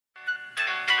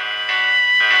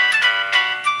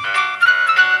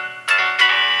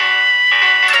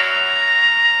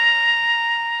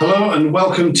Hello and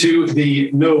welcome to the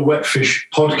No Wet Fish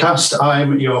podcast.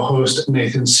 I'm your host,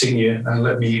 Nathan Senior, and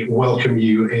let me welcome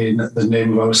you in the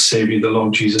name of our Saviour, the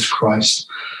Lord Jesus Christ.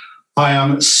 I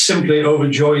am simply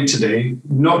overjoyed today,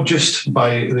 not just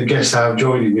by the guest I have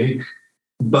joining me,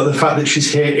 but the fact that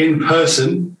she's here in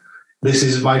person. This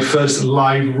is my first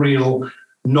live, real,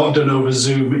 not done over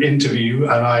Zoom interview,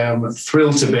 and I am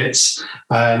thrilled to bits.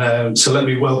 And so let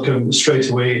me welcome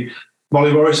straight away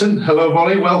Molly Morrison. Hello,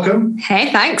 Molly. Welcome.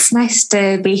 Hey, thanks. Nice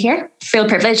to be here. Feel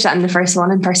privileged that I'm the first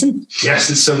one in person. Yes,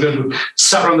 it's so good. We've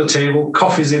sat around the table,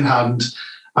 coffee's in hand,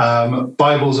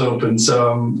 Bible's open.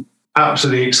 So I'm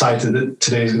absolutely excited that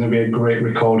today is going to be a great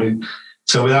recording.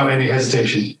 So without any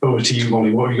hesitation, over to you,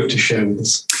 Molly. What have you got to share with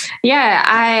us? Yeah,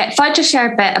 I thought I'd just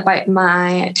share a bit about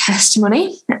my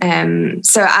testimony.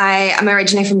 So I am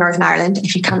originally from Northern Ireland,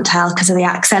 if you can't tell because of the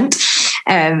accent.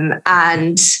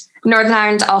 And Northern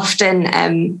Ireland,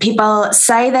 often people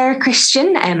say they're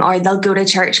Christian or they'll go to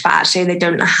church, but actually they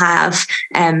don't have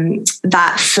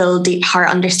that full, deep heart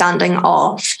understanding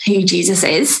of who Jesus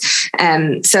is.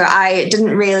 So I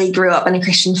didn't really grow up in a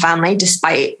Christian family,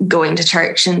 despite going to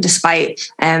church and despite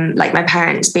like my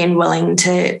parents being willing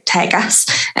to take us.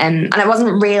 And it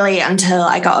wasn't really until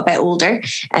I got a bit older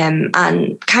and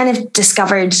kind of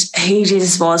discovered who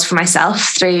Jesus was for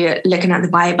myself through looking at the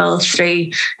Bible, through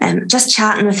just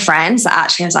chatting with friends, that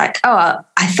actually I was like, oh,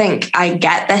 I think I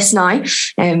get this now.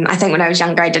 I think when I was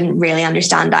younger, I didn't really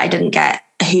understand that. I didn't get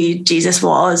who Jesus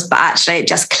was, but actually it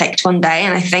just clicked one day.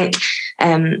 And I think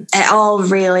it all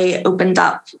really opened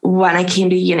up when I came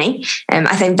to uni.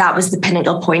 I think that was the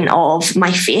pinnacle point of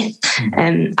my faith.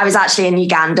 I was actually in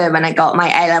Uganda when I got my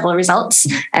A-level results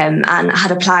and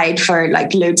had applied for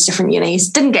like loads of different unis,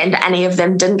 didn't get into any of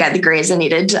them, didn't get the grades I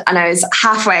needed. And I was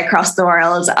halfway across the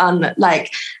world on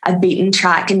like a beaten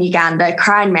track in Uganda,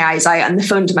 crying my eyes out on the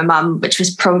phone to my mum, which was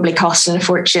probably costing a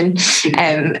fortune.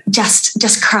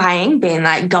 Just crying, being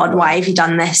like, God, why have you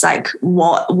done this? Like,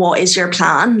 what is your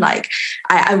plan? Like,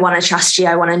 I want to trust you.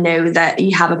 I want to know that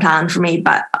you have a plan for me.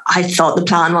 But I thought the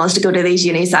plan was to go to these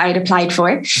unis that I'd applied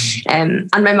for. And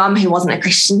my mum, who wasn't a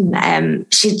Christian,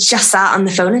 she just sat on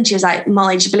the phone and she was like,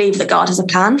 Molly, do you believe that God has a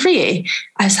plan for you?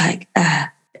 I was like,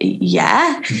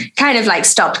 yeah, kind of like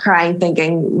stopped crying,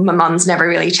 thinking my mum's never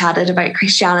really chatted about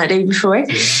Christianity before.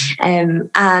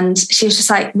 And she was just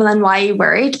like, well, then why are you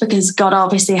worried? Because God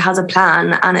obviously has a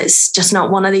plan and it's just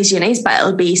not one of these unis, but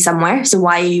it'll be somewhere. So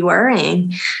why are you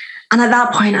worrying? And at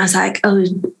that point I was like, oh,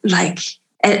 like,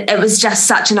 it was just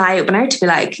such an eye-opener to be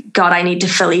like, God, I need to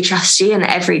fully trust you in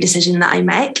every decision that I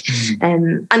make.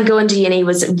 And going to uni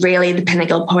was really the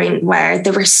pinnacle point where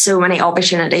there were so many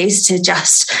opportunities to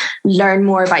just learn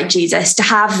more about Jesus, to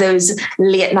have those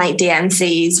late night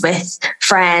DMCs with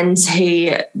friends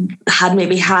who had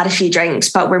maybe had a few drinks,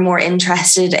 but were more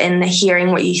interested in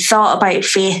hearing what you thought about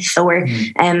faith or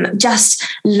just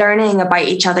learning about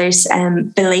each other's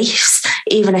beliefs,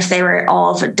 even if they were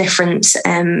of different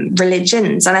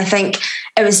religions. And I think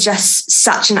it was just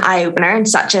such an eye-opener and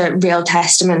such a real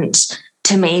testament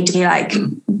to me to be like,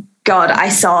 God, I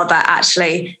saw that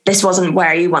actually this wasn't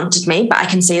where you wanted me, but I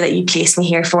can see that you placed me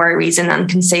here for a reason and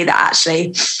can see that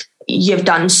actually you've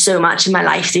done so much in my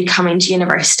life through coming to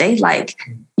university. Like,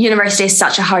 university is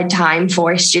such a hard time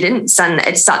for students and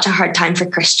it's such a hard time for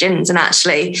Christians. And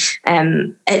actually,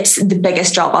 it's the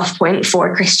biggest drop-off point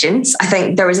for Christians. I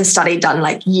think there was a study done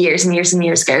like years and years and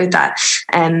years ago that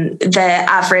the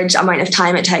average amount of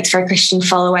time it takes for a Christian to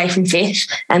fall away from faith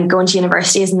and going to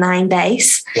university is 9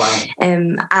 days. Wow.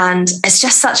 And it's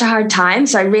just such a hard time.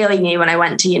 So I really knew when I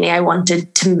went to uni, I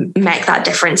wanted to make that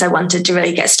difference. I wanted to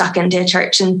really get stuck into a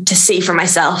church and to see for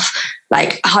myself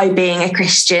like how being a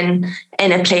Christian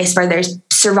in a place where there's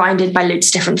surrounded by loads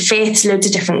of different faiths, loads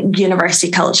of different university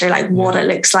culture, like what it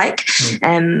looks like.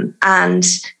 And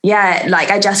yeah, like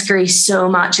I just grew so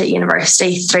much at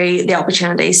university through the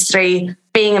opportunities, through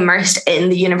being immersed in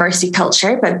the university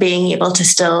culture, but being able to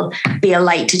still be a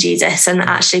light to Jesus and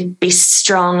actually be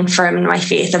strong and firm in my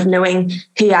faith of knowing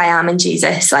who I am in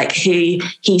Jesus, like who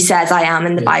he says I am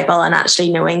in the Bible, and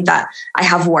actually knowing that I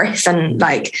have worth and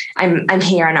like I'm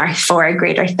here on earth for a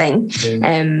greater thing.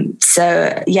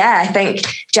 So yeah, I think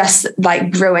just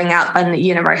like growing up in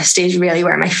university is really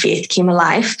where my faith came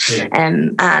alive.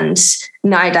 And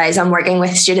nowadays I'm working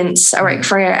with students. I work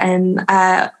for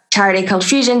a charity called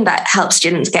Fusion that helps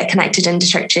students get connected into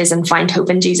churches and find hope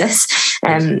in Jesus.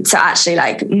 So actually,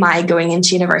 like my going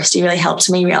into university really helped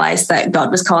me realize that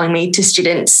God was calling me to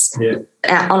students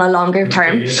on a longer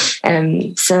term.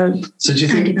 So do you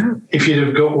think if you'd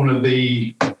have got one of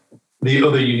the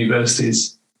other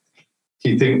universities, do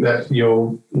you think that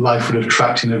your life would have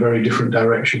tracked in a very different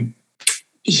direction?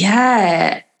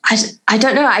 Yeah, I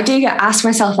don't know. I do ask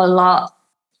myself a lot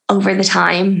over the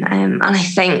time. And I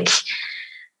think,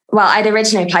 well, I'd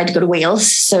originally applied to go to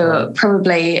Wales, so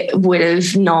probably would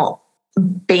have not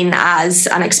been as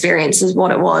an experience as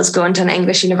what it was going to an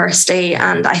English university.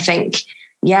 And I think,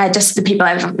 just the people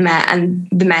I've met and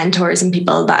the mentors and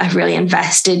people that have really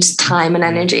invested time and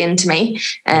energy into me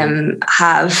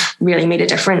have really made a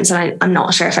difference. And I'm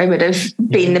not sure if I would have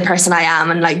been the person I am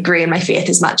and like grew in my faith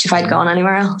as much if I'd gone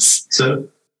anywhere else. So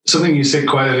something you said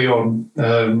quite early on,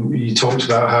 you talked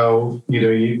about how,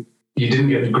 you didn't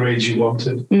get the grades you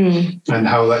wanted and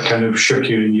how that kind of shook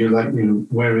you, and you're like,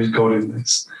 where is God in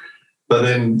this? But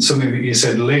then something that you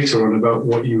said later on about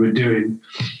what you were doing,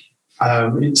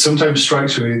 it sometimes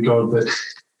strikes me with God that,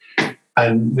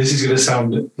 and this is going to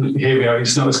sound, hear me out,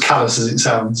 it's not as callous as it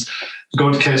sounds.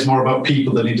 God cares more about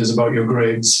people than he does about your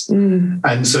grades.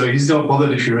 And so he's not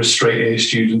bothered if you're a straight A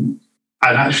student.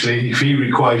 And actually, if he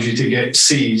requires you to get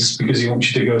C's because he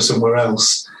wants you to go somewhere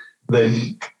else,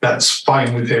 then that's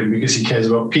fine with him because he cares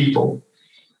about people.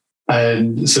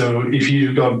 And so if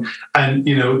you've gone and,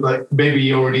 like maybe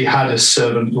you already had a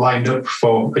servant lined up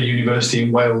for a university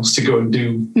in Wales to go and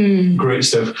do great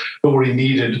stuff, but what he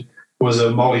needed was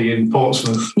a Molly in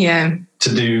Portsmouth to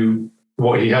do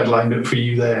what he had lined up for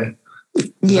you there.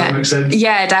 Does that make sense?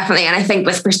 Yeah, definitely. And I think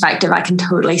with perspective, I can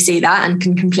totally see that and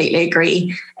can completely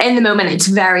agree. In the moment, it's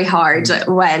very hard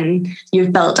when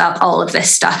you've built up all of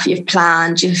this stuff, you've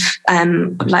planned, you've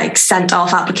sent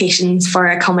off applications for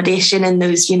accommodation in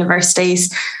those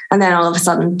universities, and then all of a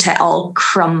sudden to all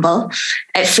crumble.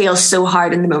 It feels so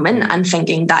hard in the moment and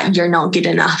thinking that you're not good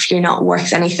enough, you're not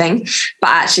worth anything, but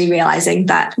actually realizing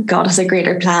that God has a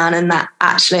greater plan and that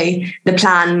actually the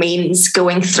plan means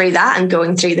going through that and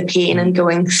going through the pain and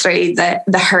going through the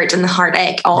hurt and the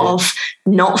heartache of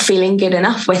not feeling good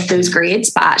enough with those grades.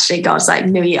 But actually God's like,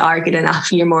 no, you are good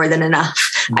enough. You're more than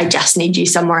enough. I just need you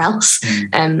somewhere else.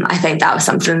 I think that was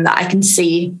something that I can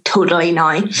see totally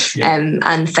now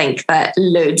and think that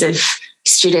loads of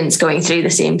students going through the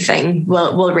same thing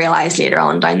will realize later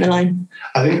on down the line.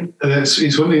 I think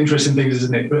it's one of the interesting things,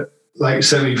 isn't it? But like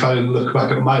certainly if I look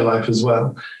back at my life as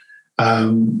well,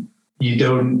 you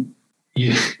don't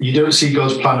see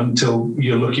God's plan until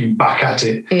you're looking back at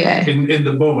it. In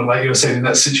the moment, like you're saying in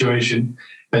that situation,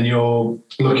 and you're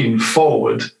looking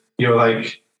forward, you're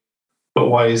like, but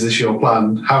why is this your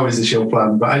plan? How is this your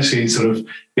plan? But actually sort of,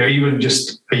 even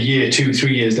just a year,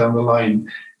 2-3 years down the line,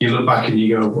 you look back and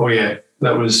you go, oh yeah,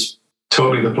 that was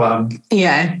totally the plan.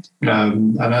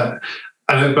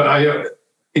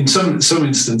 In some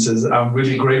instances, I'm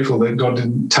really grateful that God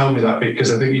didn't tell me that bit,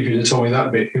 because I think if he'd have told me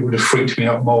that bit, it would have freaked me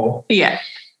out more.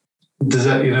 Does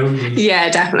that, Yeah,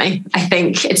 definitely. I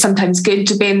think it's sometimes good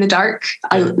to be in the dark.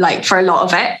 Like for a lot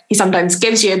of it, he sometimes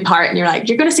gives you a part and you're like,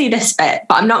 you're going to see this bit,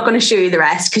 but I'm not going to show you the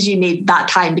rest, because you need that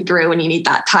time to grow and you need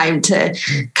that time to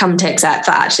come to accept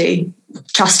that actually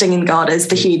trusting in God is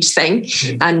the huge thing.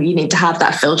 And you need to have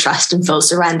that full trust and full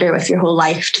surrender with your whole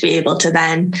life to be able to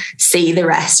then see the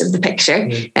rest of the picture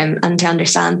and to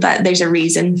understand that there's a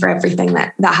reason for everything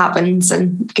that happens,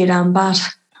 and good and bad.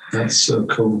 That's so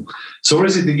cool. So what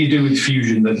is it that you do with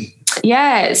Fusion then?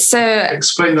 Yeah, so...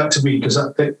 Explain that to me, because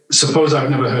suppose I've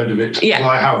never heard of it. Yeah. Well,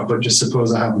 I have, but just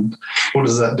suppose I haven't. What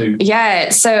does that do? Yeah,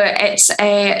 so it's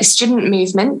a student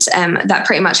movement that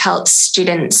pretty much helps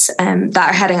students that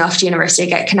are heading off to university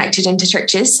get connected into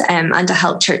churches and to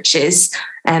help churches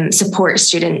support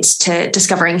students to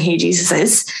discovering who Jesus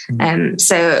is.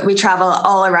 So we travel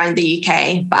all around the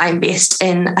UK, but I'm based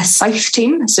in a south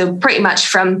team. So pretty much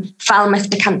from Falmouth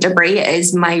to Canterbury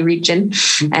is my region,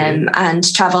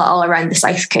 and travel all around the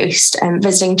south coast,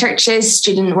 visiting churches,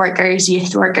 student workers,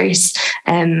 youth workers,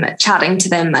 chatting to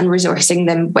them and resourcing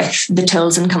them with the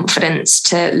tools and confidence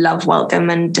to love, welcome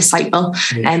and disciple,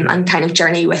 and kind of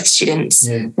journey with students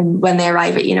when they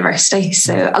arrive at university.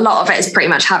 So a lot of it is pretty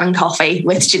much having coffee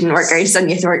with student workers and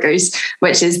youth workers,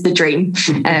 which is the dream.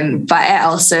 But it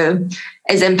also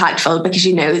is impactful because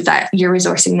you know that you're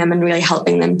resourcing them and really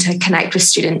helping them to connect with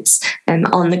students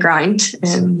on the ground.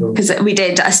 Because we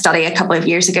did a study a couple of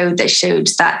years ago that showed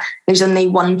that there's only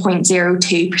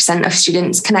 1.02% of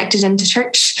students connected into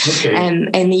church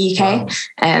in the UK.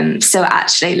 Wow. So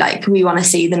actually, like, we want to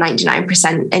see the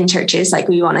 99% in churches. Like,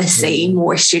 we want to see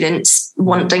more students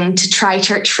wanting to try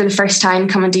church for the first time,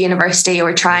 coming to university,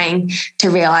 or trying to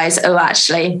realize, oh,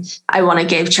 actually, I want to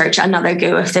give church another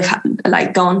go if they've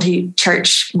like gone to church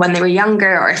church when they were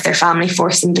younger, or if their family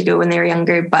forced them to go when they were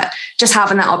younger, but just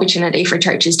having that opportunity for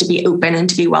churches to be open and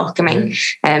to be welcoming,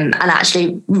 and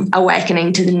actually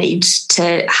awakening to the need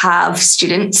to have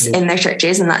students in their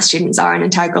churches, and that students are an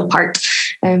integral part.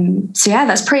 So yeah,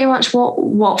 that's pretty much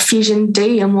what Fusion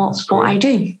do and what I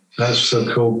do. That's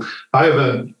so cool. I have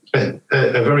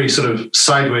a very sort of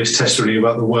sideways testimony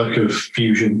about the work of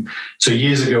Fusion. So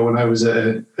years ago, when I was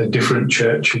at a different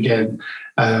church, again,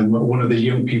 one of the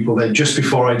young people there, just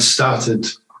before I'd started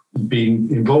being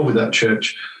involved with that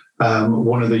church,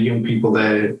 one of the young people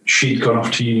there, she'd gone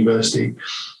off to university.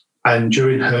 And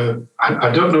during her,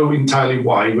 I don't know entirely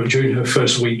why, but during her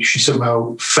first week, she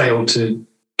somehow failed to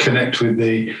connect with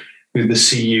the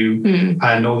CU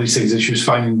and all these things, that she was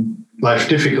finding life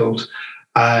difficult.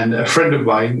 And a friend of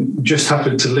mine just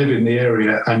happened to live in the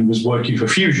area and was working for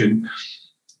Fusion.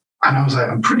 And I was like,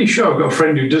 I'm pretty sure I've got a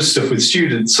friend who does stuff with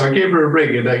students. So I gave her a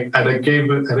ring, and I gave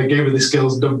her this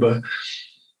girl's number.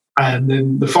 And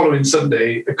then the following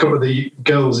Sunday, a couple of the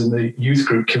girls in the youth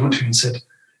group came up to me and said,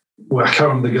 well, I can't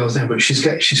remember the girl's name, but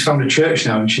she's found a church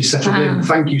now and she's settled in.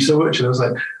 Thank you so much. And I was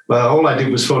like, well, all I did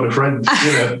was phone a friend,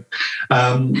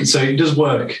 So it does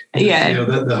work. Yeah.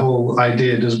 The whole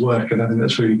idea does work. And I think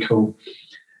that's really cool.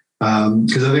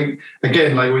 Because I think,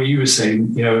 again, like what you were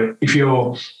saying, if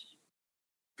you're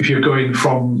going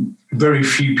from, very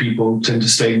few people tend to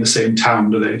stay in the same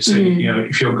town, do they? So,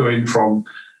 if you're going from,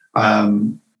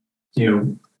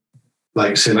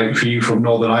 like for you from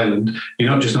Northern Ireland, you're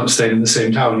not just not staying in the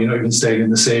same town, you're not even staying in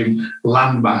the same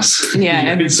landmass.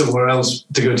 You've been somewhere else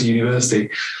to go to university.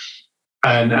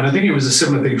 And I think it was a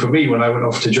similar thing for me when I went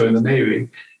off to join the Navy.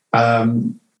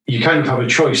 You kind of have a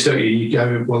choice, don't you? You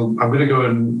go, well, I'm going to go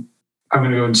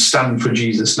and stand for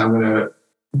Jesus, and I'm going to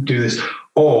do this,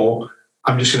 or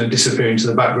I'm just going to disappear into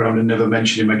the background and never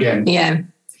mention him again. Yeah.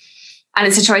 And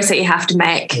it's a choice that you have to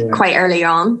make quite early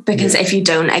on, because if you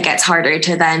don't, it gets harder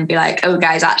to then be like, oh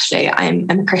guys, actually I'm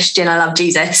a Christian, I love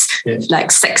Jesus. Like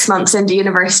 6 months into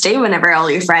university, whenever all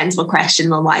your friends will question,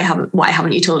 well, why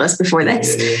haven't you told us before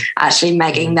this? Actually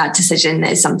making that decision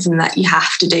is something that you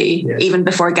have to do even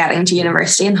before getting to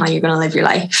university, and how you're going to live your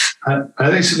life. I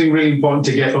think it's something really important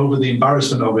to get over the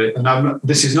embarrassment of it. And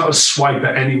this is not a swipe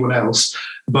at anyone else,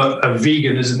 but a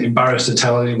vegan isn't embarrassed to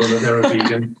tell anyone that they're a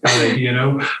vegan, are they,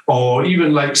 or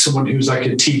even like someone who's like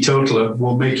a teetotaler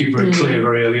will make it very clear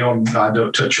very early on, I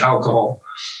don't touch alcohol,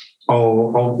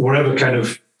 or whatever kind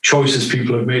of choices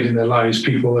people have made in their lives.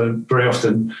 People are very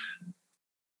often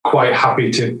quite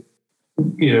happy to,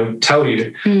 tell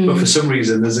you. But for some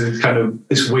reason, there's a kind of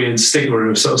this weird stigma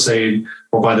of sort of saying,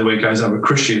 oh, by the way, guys, I'm a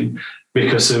Christian,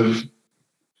 because of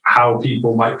how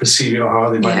people might perceive it or how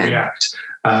they might react.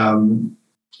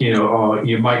 Or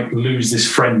you might lose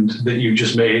this friend that you've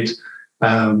just made.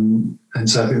 And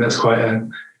so I think that's quite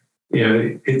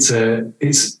it's the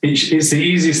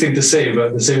easiest thing to say, but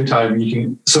at the same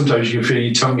time, sometimes you can feel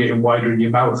your tongue getting wider in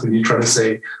your mouth when you're trying to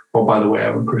say, oh, by the way,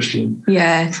 I'm a Christian.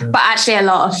 Yeah. But actually a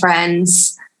lot of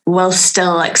friends will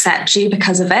still accept you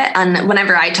because of it. And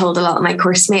whenever I told a lot of my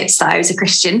course mates that I was a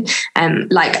Christian,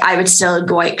 I would still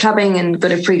go out clubbing and go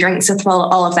to pre-drinks with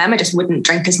all of them. I just wouldn't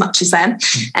drink as much as them.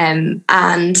 And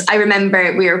I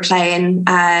remember we were playing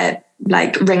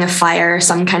Ring of Fire,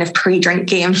 some kind of pre-drink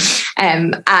game,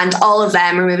 and all of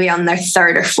them were maybe on their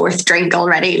third or fourth drink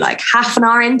already, like half an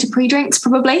hour into pre-drinks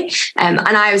probably, and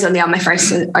I was only on my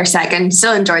first or second,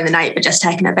 still enjoying the night but just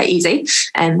taking it a bit easy.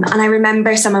 And I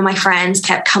remember some of my friends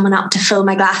kept coming up to fill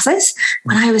my glasses,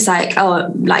 and I was like,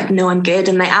 oh, no, I'm good.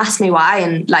 And they asked me why,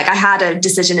 and I had a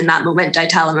decision in that moment, do I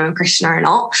tell them I'm a Christian or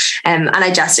not? And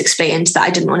I just explained that I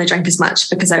didn't want to drink as much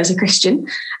because I was a Christian.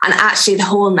 And actually the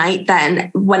whole night then,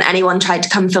 when anyone tried to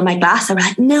come fill my glass, they were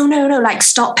like, no,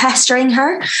 stop pestering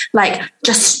her,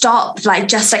 just stop,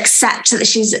 just accept that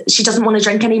she doesn't want to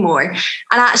drink anymore. And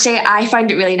actually I find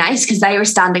it really nice, because they were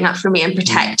standing up for me and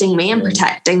protecting me and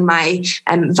protecting my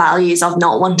values of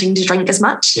not wanting to drink as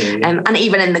much. And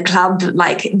even in the club,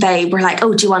 they were like,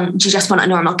 oh, do you just want a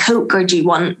normal Coke, or do you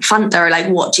want Fanta,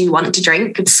 or what do you want to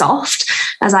drink? It's soft.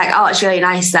 I was like, oh, it's really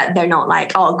nice that they're not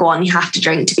like, oh, go on, you have to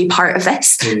drink to be part of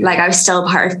this. I was still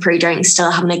part of pre-drink,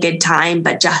 still having a good time,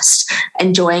 but just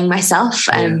enjoying myself,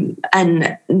 and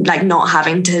not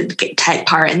having to take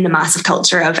part in the massive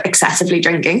culture of excessively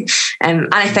drinking. And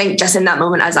I think just in that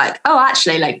moment, I was like, oh,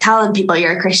 actually, telling people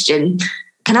you're a Christian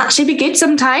can actually be good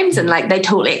sometimes, and they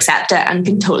totally accept it and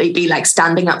can totally be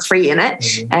standing up for you in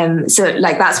it. So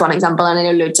that's one example. And I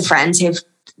know loads of friends who've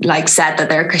said that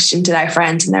they're a Christian to their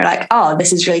friends, and they're like, oh,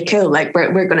 this is really cool,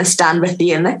 we're going to stand with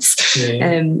you in this.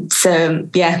 So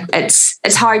yeah,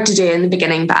 it's hard to do in the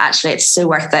beginning, but actually it's so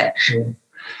worth it.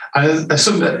 And there's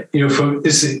something that,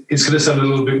 it's going to sound a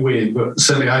little bit weird, but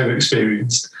certainly I've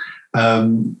experienced.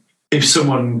 If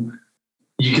someone,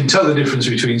 you can tell the difference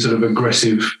between sort of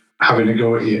aggressive having a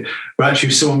go at you, but actually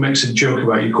if someone makes a joke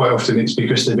about you, quite often it's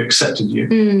because they've accepted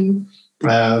you.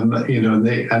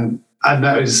 And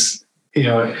that is,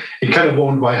 it kind of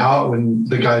warmed my heart when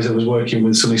the guys I was working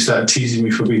with suddenly started teasing me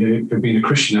for being a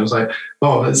Christian. I was like,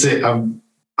 oh, that's it. I'm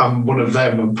one of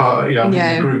them. I'm part. I'm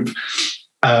in the group.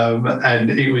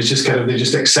 And it was just they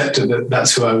just accepted that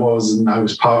that's who I was, and I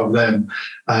was part of them.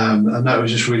 And that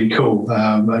was just really cool.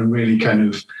 And really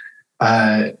kind of,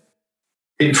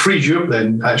 it freed you up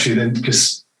then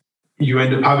because you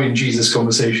end up having Jesus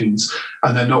conversations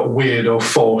and they're not weird or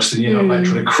forced, and you're not like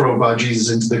trying to crowbar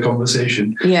Jesus into the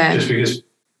conversation. Just because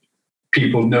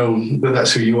people know that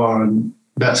that's who you are and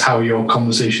that's how your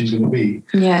conversation is going to be.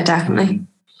 Yeah, definitely.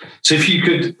 So if you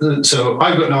could, so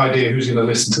I've got no idea who's going to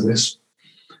listen to this,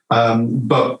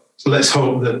 but let's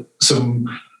hope that some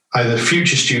either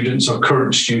future students or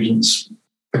current students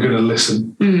are going to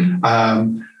listen.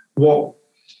 What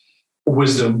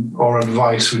wisdom or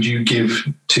advice would you give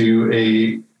to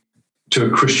a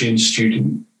Christian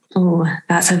student? Oh,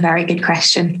 that's a very good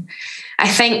question. I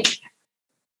think,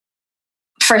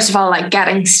 first of all, like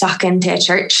getting stuck into a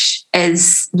church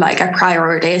is like a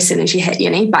priority as soon as you hit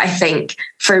uni. But I think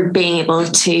for being able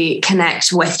to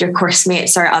connect with your course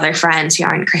mates or other friends who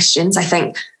aren't Christians, I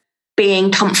think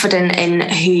being confident in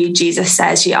who Jesus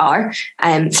says you are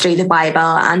through the Bible,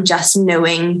 and just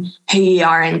knowing who you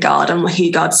are in God and who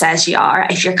God says you are.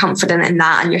 If you're confident in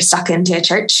that and you're stuck into a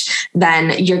church,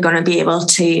 then you're going to be able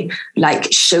to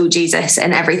like show Jesus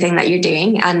in everything that you're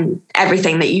doing, and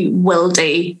everything that you will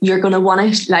do, you're going to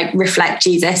want to like reflect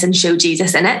Jesus and show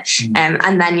Jesus in it.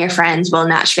 And then your friends will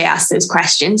naturally ask those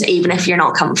questions, even if you're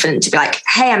not confident to be like,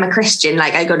 hey, I'm a Christian,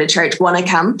 like I go to church, want to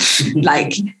come?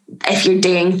 Like, if you're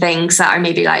doing things that are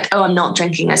maybe like, oh, I'm not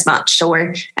drinking as much,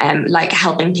 or like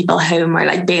helping people home, or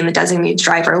like being the designated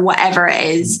driver, or whatever it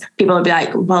is, people will be like,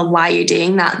 well, why are you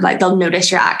doing that? Like they'll notice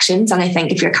your actions. And I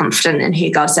think if you're confident in who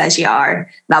God says you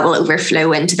are, that will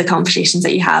overflow into the conversations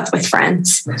that you have with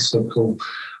friends. That's so cool.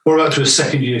 What about to a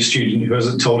second year student who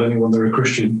hasn't told anyone they're a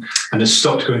Christian and has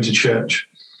stopped going to church?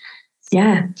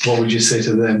 Yeah. What would you say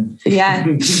to them? Yeah.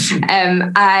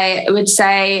 I would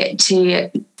say to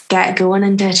get going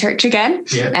into church again.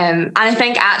 And I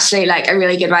think actually like a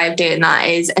really good way of doing that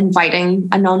is inviting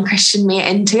a non-Christian mate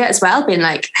into it as well, being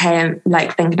like, hey, I'm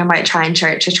like thinking about trying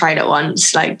church. I tried it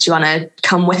once, like, do you want to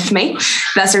come with me?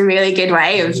 That's a really good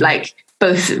way of like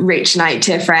both reaching out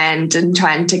to a friend and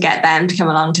trying to get them to come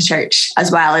along to church, as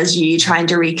well as you trying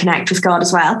to reconnect with God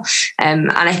as well.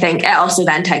 And I think it also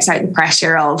then takes out the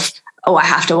pressure of, oh, I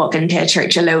have to walk into a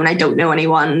church alone, I don't know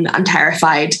anyone, I'm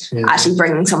terrified. Actually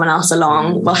bringing someone else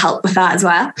along will help with that as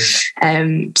well.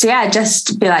 So yeah,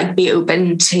 just be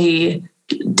open to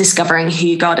discovering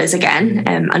who God is again,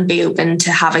 and be open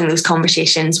to having those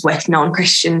conversations with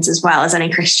non-Christians as well as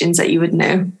any Christians that you would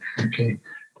know. Okay.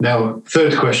 Now,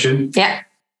 third question. Yeah.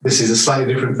 This is a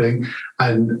slightly different thing,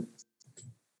 and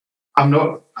I'm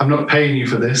not paying you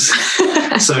for this.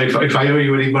 So if I owe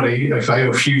you any money, if I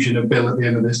owe Fusion a bill at the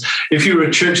end of this, if you were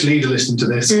a church leader listening to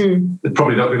this, they're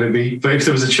probably not going to be. But if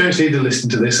there was a church leader listening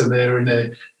to this and they're in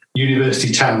a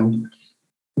university town,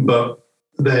 but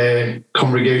their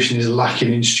congregation is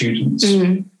lacking in students,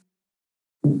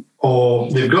 or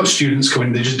they've got students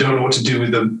coming, they just don't know what to do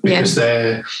with them because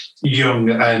they're young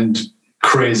and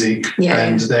crazy,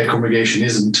 and their congregation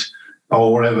isn't,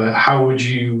 or whatever, how would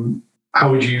you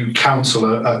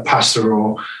counsel a pastor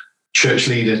or church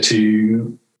leader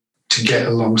to get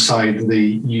alongside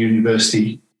the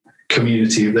university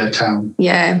community of their town?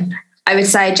 Yeah, I would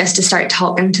say just to start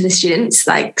talking to the students.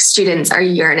 Like, students are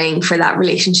yearning for that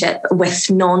relationship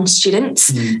with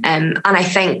non-students. And I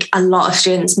think a lot of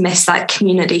students miss that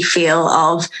community feel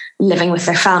of living with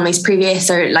their families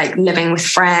previous, or like living with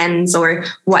friends or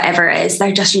whatever it is.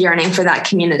 They're just yearning for that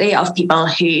community of people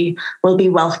who will be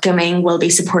welcoming, will be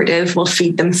supportive, will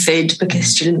feed them food, because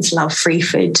students love free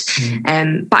food.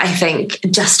 But I think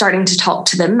just starting to talk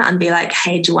to them and be like,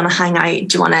 hey, do you want to hang out?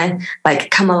 Do you want to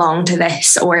like come along to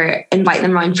this, or invite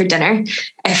them around for dinner?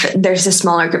 If there's a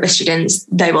smaller group of students,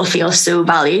 they will feel so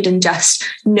valued, and just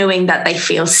knowing that they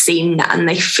feel seen and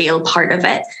they feel part of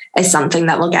it is something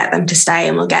that will get them to stay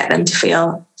and will get them to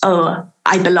feel, oh,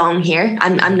 I belong here.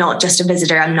 I'm not just a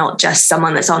visitor. I'm not just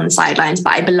someone that's on the sidelines,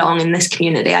 but I belong in this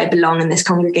community. I belong in this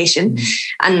congregation.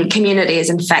 And community is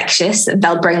infectious.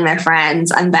 They'll bring their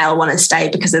friends and they'll want to stay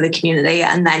because of the community.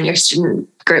 And then your student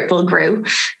group will grow.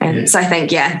 So I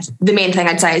think, the main thing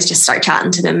I'd say is just start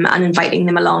chatting to them and inviting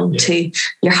them along to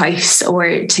your house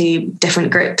or to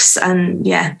different groups, and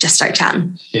just start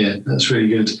chatting. Yeah, that's really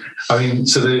good. I mean,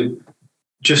 so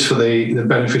just for the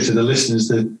benefit of the listeners,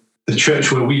 the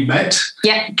church where we met,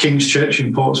 King's Church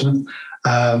in Portsmouth,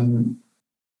 the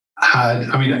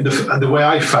way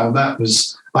I found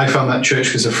that church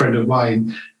because a friend of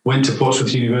mine went to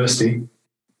Portsmouth University.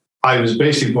 I was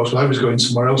based in Portsmouth. I was going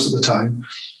somewhere else at the time,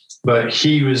 but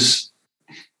there's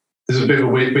a bit of a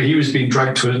weird, but he was being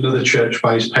dragged to another church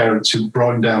by his parents who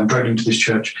brought him down, dragged him to this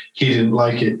church. He didn't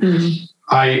like it.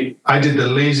 I did the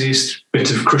laziest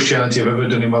bit of Christianity I've ever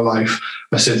done in my life.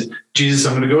 I said, Jesus,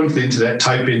 I'm going to go into the internet,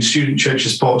 type in student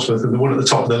churches Portsmouth, and the one at the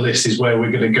top of the list is where we're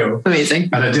going to go. Amazing.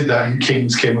 And I did that, and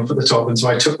King's came up at the top. And so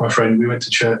I took my friend, we went to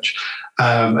church,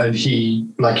 and he,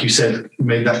 like you said,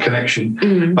 made that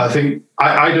connection. But I think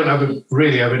I don't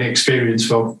really have any experience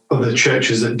for other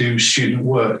churches that do student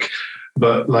work,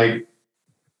 but like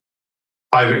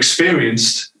I've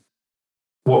experienced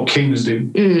what Kings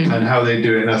do and how they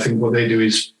do it. And I think what they do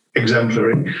is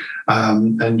exemplary.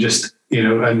 And just,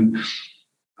 and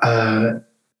the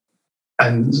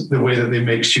way that they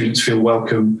make students feel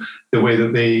welcome, the way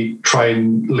that they try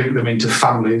and link them into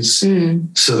families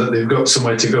so that they've got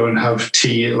somewhere to go and have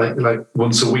tea like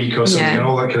once a week or something and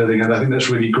all that kind of thing. And I think that's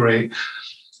really great.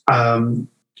 And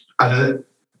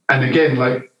again,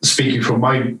 like speaking from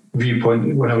my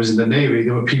viewpoint, when I was in the Navy,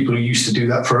 there were people who used to do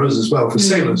that for us as well, for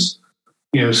sailors.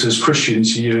 So as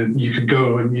Christians, you could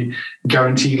go and you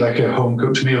guarantee like a home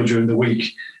cooked meal during the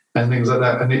week and things like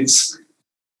that. And it's,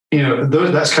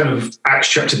 that's kind of Acts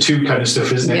chapter 2 kind of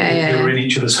stuff, isn't it? They were in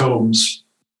each other's homes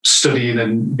studying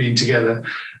and being together.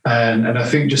 And I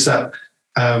think just that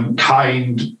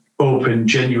kind, open,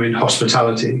 genuine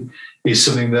hospitality is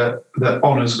something that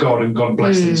honors God, and God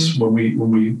blesses when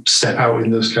we step out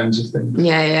in those kinds of things.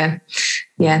 Yeah.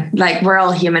 Like we're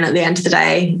all human at the end of the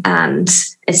day, and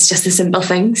it's just the simple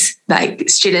things. Like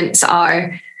students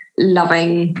are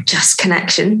loving just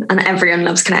connection, and everyone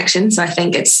loves connection. So I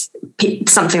think it's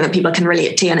something that people can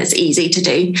relate to, and it's easy to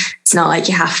do. It's not like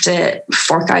you have to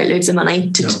fork out loads of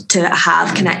money to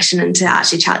have connection and to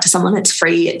actually chat to someone. It's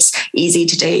free, it's easy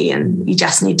to do, and you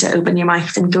just need to open your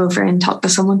mouth and go over and talk to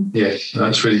someone. Yeah,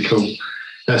 that's really cool.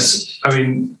 Yes,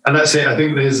 and that's it. I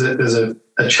think there's a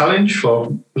challenge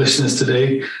for listeners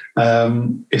today.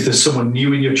 If there's someone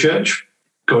new in your church,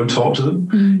 go and talk to them.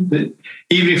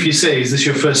 Even if you say, is this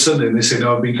your first Sunday? And they say,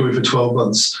 no, I've been coming for 12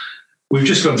 months. We've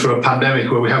just gone through a pandemic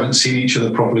where we haven't seen each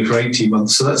other properly for 18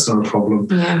 months. So that's not a problem.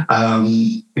 Yeah.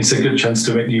 It's a good chance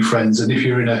to make new friends. And if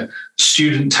you're in a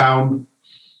student town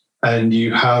and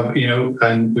you have,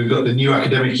 and we've got the new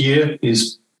academic year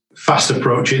is fast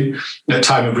approaching at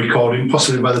time of recording,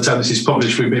 possibly by the time this is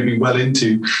published, we may be well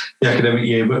into the academic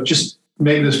year, but just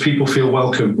make those people feel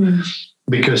welcome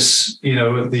because,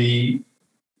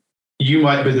 you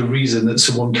might be the reason that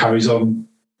someone carries on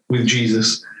with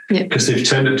Jesus because they've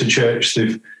turned up to church,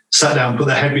 they've sat down, put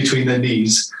their head between their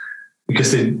knees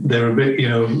because they're a bit,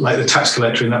 like the tax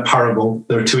collector in that parable,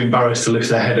 they're too embarrassed to lift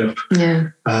their head up. Yeah.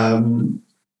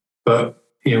 But,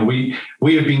 we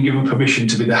have been given permission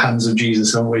to be the hands of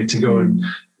Jesus, haven't we? To go and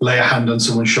lay a hand on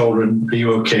someone's shoulder and are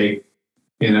you okay?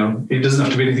 It doesn't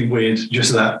have to be anything weird,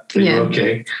 just that. Are you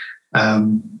okay?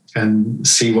 And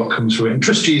see what comes through it. And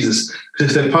trust Jesus,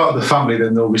 because if they're part of the family,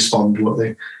 then they'll respond, won't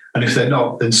they? And if they're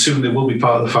not, then soon they will be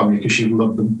part of the family because you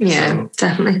love them. Yeah, so,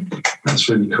 definitely. That's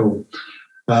really cool.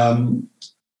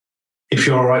 If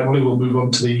you're all right, Molly, we'll move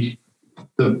on to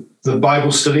the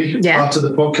Bible study part of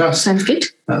the podcast. Sounds good.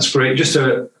 That's great. Just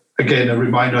again, a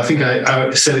reminder, I think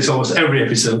I say this almost every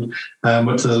episode,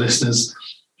 but to the listeners,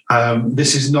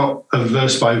 this is not a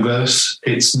verse by verse.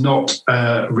 It's not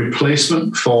a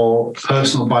replacement for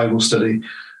personal Bible study.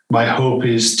 My hope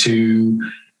is to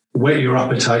whet your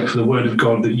appetite for the Word of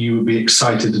God, that you would be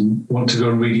excited and want to go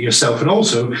and read it yourself. And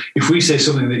also, if we say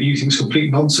something that you think is complete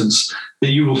nonsense,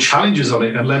 that you will challenge us on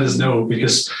it and let us know,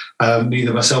 because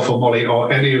neither myself or Molly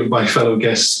or any of my fellow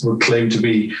guests would claim to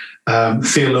be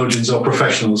theologians or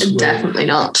professionals. Definitely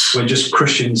not. We're just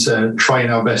Christians trying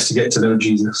our best to get to know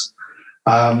Jesus.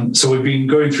 So we've been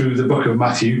going through the book of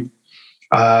Matthew.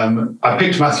 I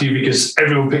picked Matthew because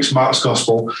everyone picks Mark's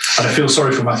gospel, and I feel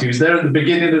sorry for Matthew. He's there at the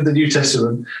beginning of the New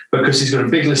Testament, because he's got a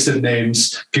big list of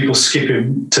names. People skip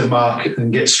him to Mark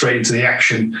and get straight into the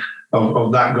action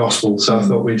of that gospel. So I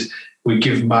thought we'd we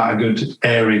give Matt a good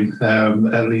airing,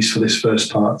 at least for this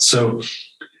first part. So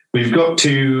we've got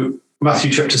to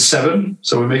Matthew chapter 7,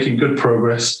 so we're making good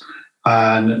progress,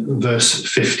 and verse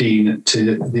 15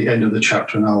 to the end of the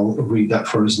chapter, and I'll read that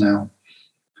for us now.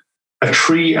 A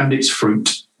tree and its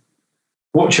fruit.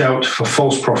 Watch out for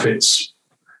false prophets.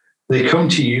 They come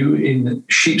to you in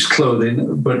sheep's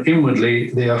clothing, but inwardly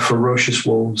they are ferocious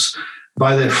wolves.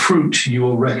 By their fruit you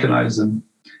will recognize them.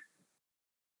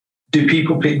 Do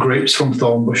people pick grapes from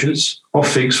thorn bushes or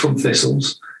figs from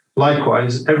thistles?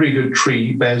 Likewise, every good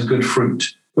tree bears good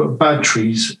fruit, but bad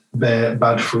trees bear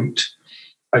bad fruit.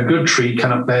 A good tree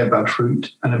cannot bear bad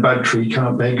fruit, and a bad tree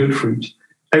cannot bear good fruit.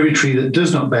 Every tree that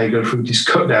does not bear good fruit is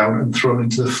cut down and thrown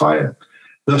into the fire.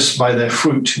 Thus, by their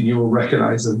fruit you will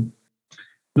recognize them.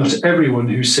 Not everyone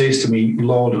who says to me,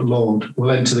 Lord, Lord,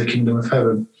 will enter the kingdom of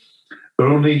heaven, but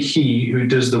only he who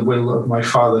does the will of my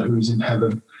Father who is in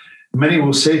heaven. Many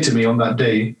will say to me on that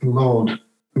day, Lord,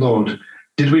 Lord,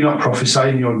 did we not prophesy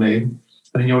in your name,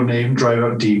 and in your name drive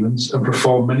out demons, and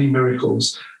perform many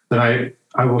miracles? Then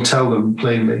I will tell them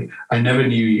plainly, I never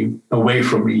knew you. Away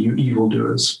from me, you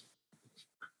evildoers.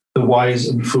 The wise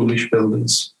and foolish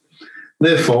builders.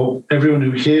 Therefore, everyone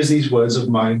who hears these words of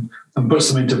mine and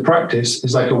puts them into practice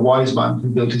is like a wise man who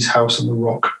built his house on the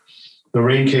rock. The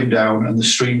rain came down and the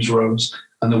streams rose,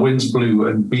 and the winds blew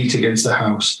and beat against the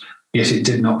house, yet it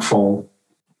did not fall,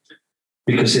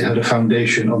 because it had a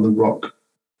foundation on the rock.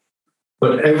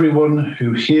 But everyone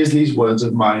who hears these words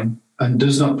of mine and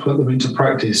does not put them into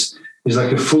practice is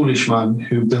like a foolish man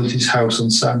who built his house on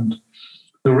sand.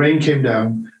 The rain came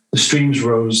down, the streams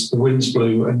rose, the winds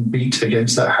blew and beat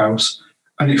against that house,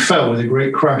 and it fell with a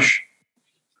great crash.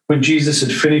 When Jesus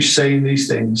had finished saying these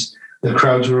things, the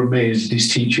crowds were amazed at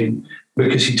his teaching,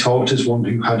 because he taught as one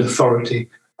who had authority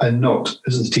and not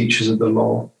as the teachers of the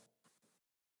law.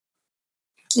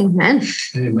 Amen.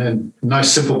 Amen.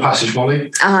 Nice simple passage,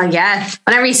 Molly. Yeah.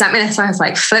 Whenever you sent me this, I was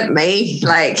like, flip me.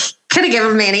 Like, could have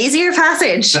given me an easier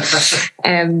passage.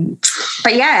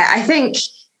 But yeah, I think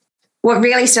what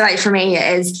really stood out for me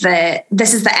is that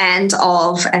this is the end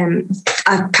of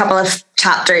a couple of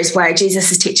chapters where Jesus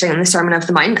is teaching in the Sermon of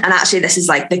the Mount. And actually, this is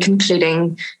like the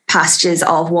concluding passages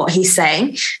of what he's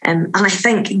saying. And I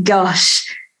think,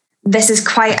 gosh, this is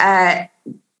quite a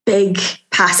big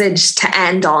passage to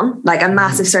end on, like a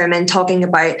massive sermon talking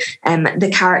about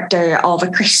the character of a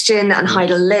Christian and how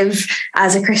to live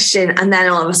as a Christian. And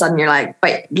then all of a sudden you're like,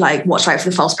 wait, like watch out for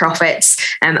the false prophets.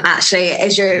 Actually,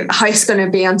 is your house going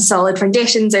to be on solid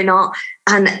foundations or not?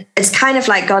 And it's kind of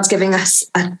like God's giving us,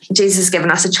 Jesus has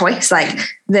given us a choice. Like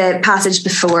the passage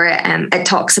before, it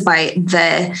talks about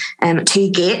the two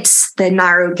gates, the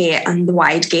narrow gate and the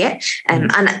wide gate.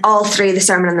 And all through the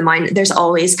Sermon on the Mount, there's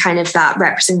always kind of that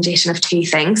representation of two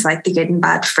things, like the good and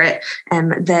bad fruit,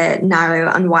 the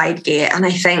narrow and wide gate. And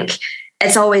I think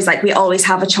it's always like we always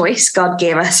have a choice. God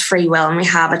gave us free will and we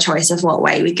have a choice of what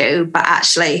way we go. But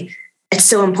actually, it's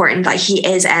so important that he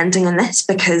is ending in this,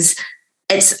 because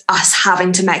it's us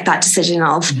having to make that decision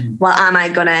of, well, am I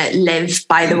going to live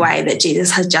by the way that Jesus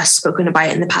has just spoken about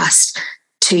in the past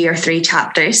 2 or 3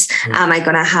 chapters? Am I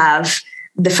going to have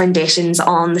the foundations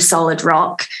on the solid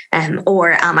rock?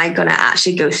 Or am I going to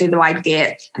actually go through the wide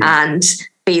gate and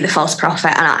be the false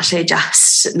prophet and actually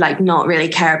just like not really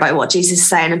care about what Jesus is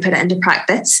saying and put it into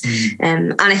practice?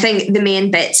 And I think the main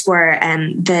bits were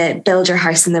the build your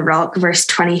house on the rock, verse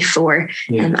 24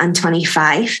 and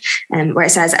 25, where it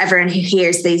says, everyone who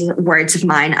hears these words of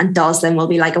mine and does them will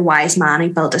be like a wise man who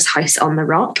built his house on the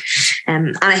rock.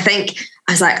 And I think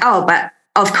I was like, oh, but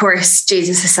of course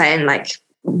Jesus is saying like,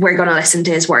 we're going to listen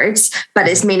to his words, but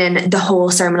it's meaning the whole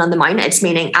Sermon on the Mount. It's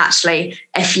meaning actually,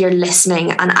 if you're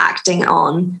listening and acting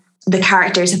on the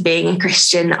characters of being a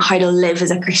Christian, how to live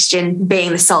as a Christian, being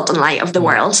the salt and light of the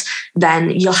world, then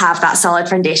you'll have that solid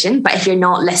foundation. But if you're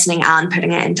not listening and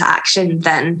putting it into action,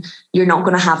 then you're not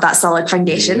going to have that solid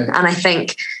foundation. And I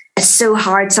think it's so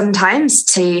hard sometimes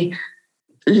to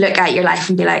look at your life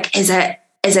and be like, is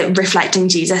it reflecting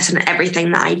Jesus in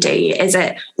everything that I do? Is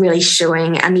it really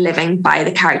showing and living by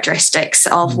the characteristics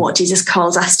of what Jesus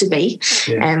calls us to be?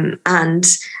 And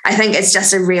I think it's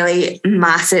just a really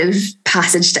massive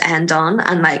passage to end on.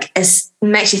 And like, it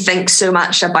makes you think so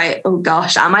much about, oh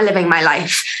gosh, am I living my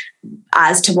life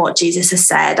as to what Jesus has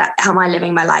said? Am I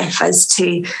living my life as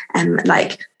to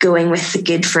like going with the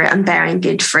good fruit and bearing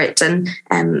good fruit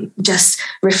and just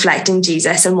reflecting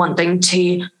Jesus and wanting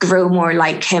to grow more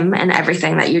like him in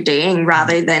everything that you're doing,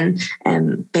 rather than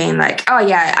being like, oh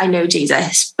yeah, I know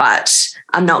Jesus, but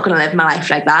I'm not going to live my life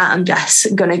like that. I'm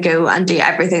just going to go and do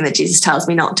everything that Jesus tells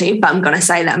me not to, but I'm going to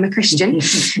say that I'm a Christian.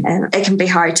 It can be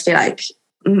hard to be like,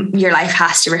 your life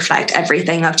has to reflect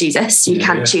everything of Jesus. You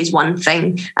can't choose one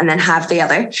thing and then have the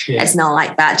other. It's not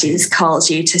like that. Jesus calls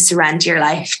you to surrender your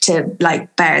life, to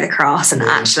like bear the cross. And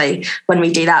actually, when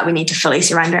we do that, we need to fully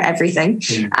surrender everything.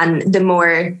 And the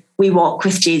more we walk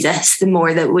with Jesus, the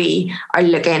more that we are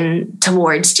looking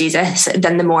towards Jesus,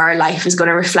 then the more our life is going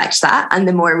to reflect that, and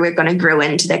the more we're going to grow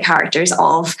into the characters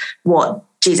of what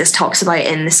Jesus talks about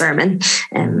in the sermon.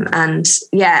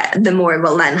 The more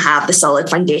we'll then have the solid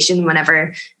foundation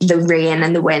whenever the rain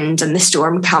and the wind and the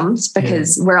storm comes,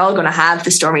 because we're all going to have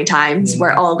the stormy times.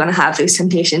 We're all going to have those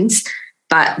temptations.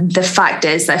 But the fact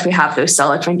is that if we have those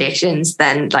solid foundations,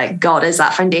 then like God is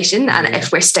that foundation. And if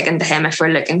we're sticking to him, if we're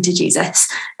looking to Jesus,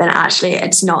 then actually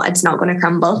it's not going to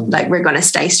crumble. Like we're going to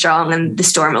stay strong, and the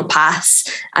storm will pass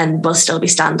and we'll still be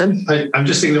standing. I'm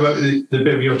just thinking about the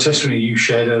bit of your testimony you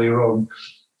shared earlier on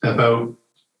about,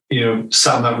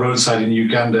 sat on that roadside in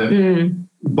Uganda,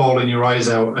 bawling your eyes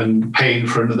out and paying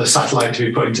for another satellite to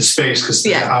be put into space because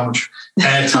how much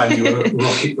airtime you were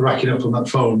racking up on that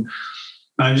phone.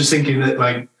 And I'm just thinking that,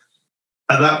 like,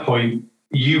 at that point,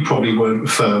 you probably weren't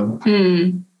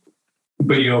firm,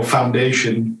 but your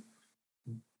foundation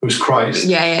was Christ,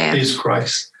 is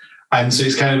Christ. And so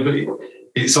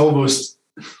it's almost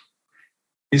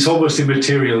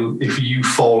immaterial if you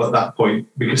fall at that point,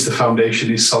 because the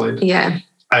foundation is solid. Yeah.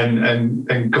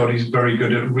 And God is very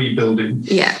good at rebuilding.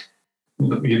 Yeah.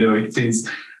 It is.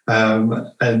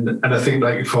 And I think,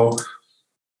 like, for,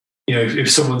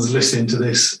 if someone's listening to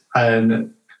this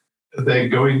and they're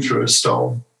going through a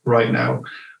storm right now,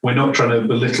 we're not trying to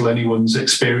belittle anyone's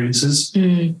experiences.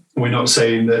 We're not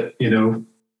saying that,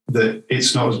 that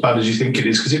it's not as bad as you think it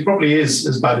is, because it probably is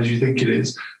as bad as you think it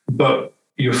is. But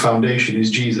your foundation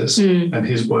is Jesus and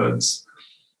his words.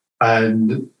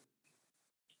 And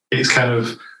it's kind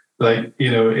of like,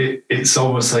 it's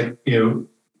almost like,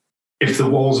 if the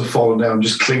walls have fallen down,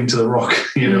 just cling to the rock,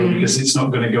 because it's not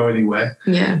going to go anywhere.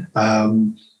 Yeah.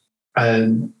 And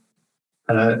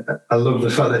I love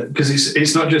the fact that, because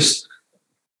it's not just,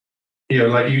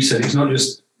 like you said, it's not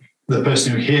just the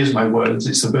person who hears my words,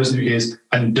 it's the person who hears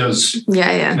and does.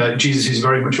 Yeah. Jesus is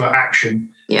very much about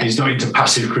action. Yeah. He's not into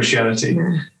passive Christianity.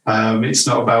 Yeah. It's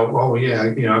not about,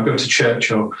 I go to church,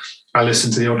 or I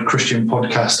listen to the old Christian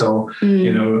podcast, or,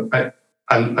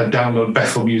 I download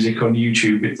Bethel music on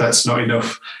YouTube. That's not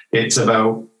enough. It's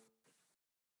about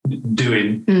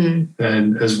doing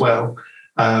and as well.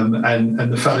 And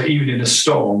the fact that even in a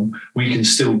storm, we can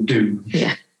still do.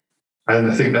 Yeah. And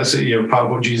I think that's part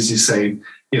of what Jesus is saying.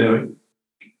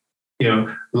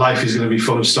 Life is going to be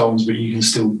full of storms, but you can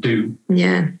still do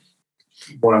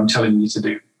what I'm telling you to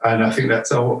do. And I think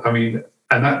that's all. I mean,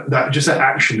 and that just that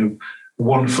action of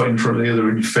one foot in front of the other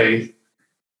in faith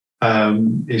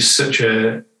is such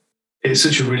a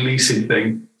releasing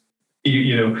thing,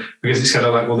 because it's kind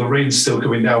of like, well, the rain's still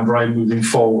coming down, but I'm moving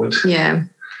forward. Yeah.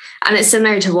 And it's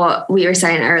similar to what we were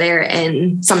saying earlier,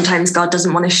 in sometimes God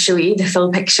doesn't want to show you the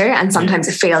full picture, and sometimes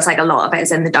it feels like a lot of it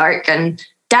is in the dark. And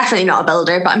definitely not a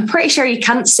builder, but I'm pretty sure you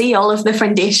can't see all of the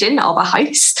foundation of a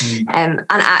house. And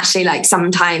actually, like,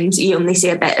 sometimes you only see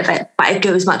a bit of it, but it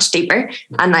goes much deeper.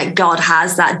 And like, God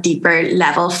has that deeper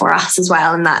level for us as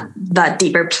well, and that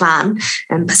deeper plan.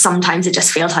 But sometimes it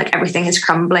just feels like everything is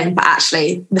crumbling, but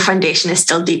actually the foundation is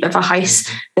still deep of a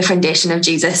house. The foundation of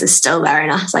Jesus is still there in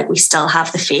us. Like, we still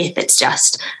have the faith. It's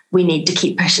just, we need to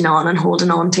keep pushing on and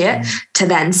holding on to it to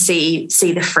then see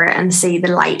the fruit and see the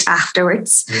light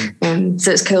afterwards.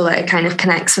 So it's cool that it kind of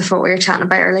connects with what we were chatting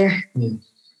about earlier.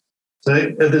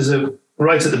 So there's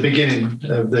right at the beginning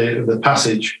of the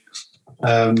passage,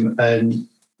 and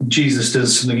Jesus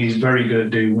does something he's very good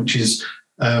at doing, which is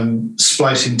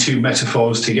splicing two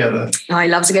metaphors together. Oh, he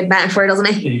loves a good metaphor, doesn't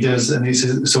he? He does, and he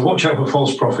says, so watch out for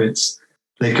false prophets.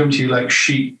 They come to you like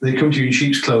sheep. They come to you in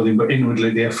sheep's clothing, but inwardly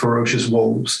they are ferocious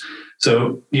wolves.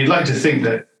 So you'd like to think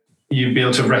that you'd be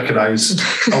able to recognize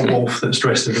a wolf that's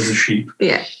dressed up as a sheep.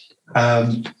 Yeah.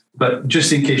 But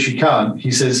just in case you can't, he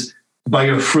says, by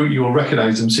your fruit you will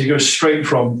recognize them. So you go straight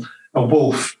from a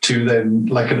wolf to then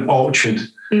like an orchard.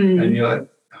 And you're like,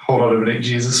 hold on a minute,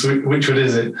 Jesus, which one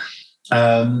is it?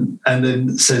 And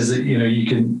then says that, you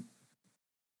can,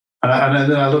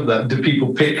 and then I love that. Do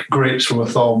people pick grapes from a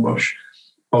thorn bush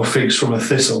or figs from a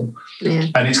thistle? Yeah.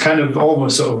 And it's kind of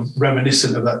almost sort of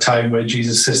reminiscent of that time where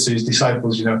Jesus says to his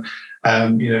disciples,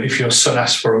 if your son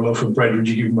asks for a loaf of bread, would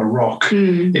you give him a rock?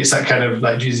 It's that kind of,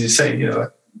 like Jesus is saying,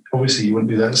 obviously you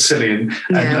wouldn't do that, silly.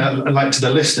 And like to the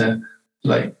listener,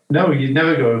 like, no, you'd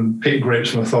never go and pick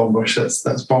grapes from a thorn bush. That's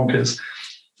bonkers.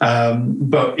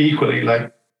 But equally,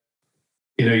 like,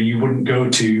 you wouldn't go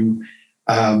to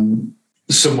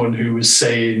someone who was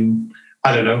saying,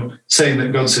 I don't know, saying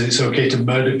that God says it's okay to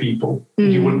murder people,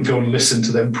 you wouldn't go and listen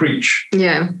to them preach.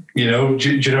 Yeah. You know,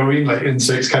 do you know what I mean? Like, and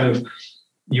so it's kind of,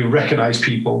 you recognize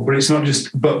people, but it's not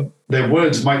just, but their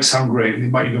words might sound great. They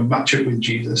might even match up with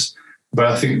Jesus. But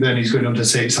I think then he's going on to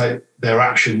say it's like their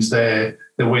actions, the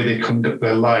way they conduct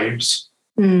their lives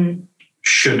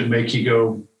should make you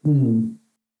go,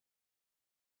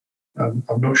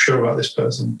 I'm not sure about this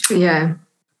person. Yeah.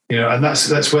 You know, and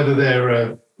that's whether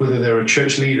they're a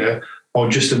church leader or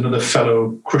just another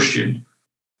fellow Christian.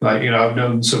 Like, you know, I've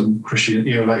known some Christian,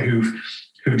 you know, like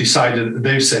who've decided,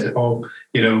 they've said, oh,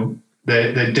 you know,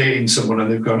 they're dating someone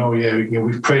and they've gone, oh yeah, you know,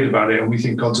 we've prayed about it and we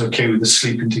think God's okay with us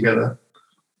sleeping together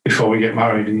before we get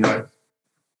married. And you're like,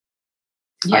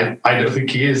 yeah, I don't think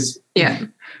he is. Yeah.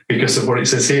 Because of what it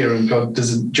says here, and God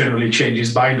doesn't generally change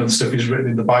his mind on stuff he's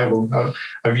written in the Bible.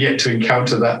 I've yet to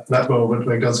encounter that moment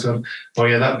where God's gone, oh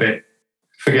yeah, that bit,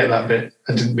 forget that bit,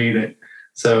 I didn't mean it.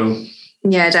 So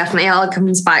yeah, definitely. It all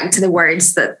comes back to the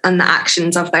words and the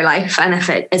actions of their life. And if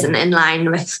it isn't in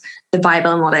line with the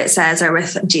Bible and what it says, or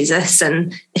with Jesus,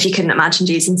 and if you couldn't imagine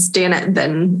Jesus doing it,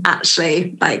 then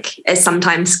actually, like, it's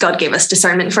sometimes God gave us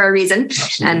discernment for a reason.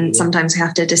 Absolutely, and sometimes we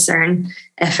have to discern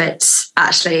if it's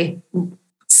actually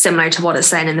similar to what it's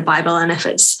saying in the Bible, and if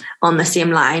it's on the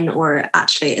same line, or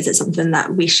actually is it something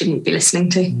that we shouldn't be listening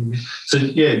to. So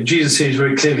yeah, Jesus here is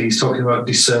very clearly, he's talking about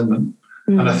discernment.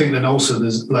 And I think then also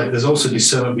there's also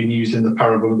discernment being used in the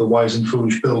parable of the wise and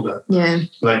foolish builder. Yeah.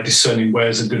 Like discerning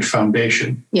where's a good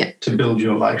foundation to build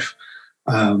your life.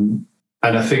 And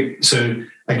I think, so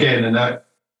again, and I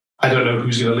don't know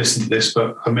who's going to listen to this,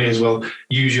 but I may as well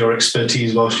use your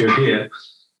expertise whilst you're here.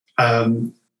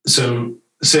 So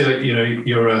say that, you know,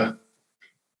 you're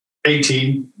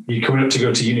 18, you're coming up to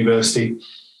go to university,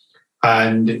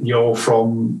 and you're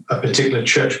from a particular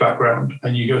church background,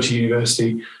 and you go to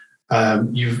university.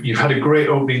 You've had a great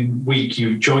opening week.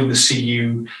 You've joined the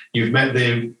CU. You've met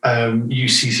the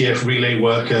UCCF relay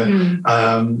worker.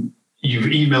 You've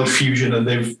emailed Fusion, and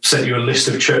they've sent you a list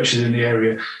of churches in the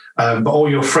area. But all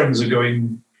your friends are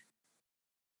going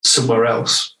somewhere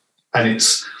else, and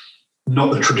it's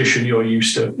not the tradition you're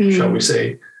used to, shall we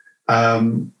say.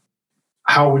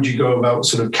 How would you go about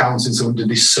sort of counseling someone to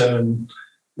discern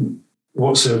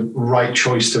what's a right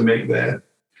choice to make there?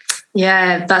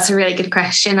 Yeah, that's a really good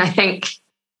question. I think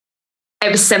it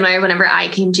was similar whenever I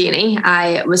came to uni.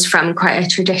 I was from quite a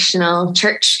traditional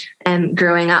church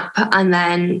growing up, and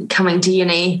then coming to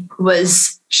uni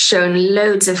was shown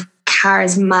loads of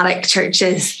charismatic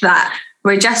churches that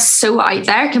were just so out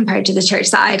there compared to the church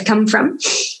that I had come from.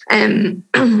 And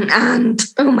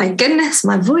oh my goodness,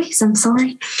 my voice, I'm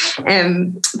sorry.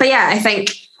 But yeah, I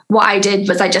think what I did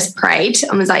was I just prayed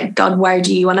and was like, God, where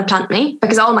do you want to plant me?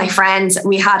 Because all my friends,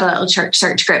 we had a little church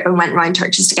search group and went around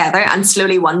churches together, and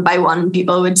slowly one by one,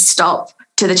 people would stop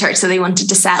to the church that they wanted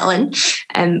to settle in.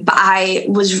 But I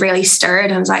was really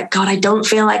stirred. I was like, God, I don't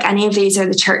feel like any of these are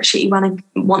the church that you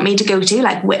want me to go to.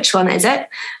 Like, which one is it?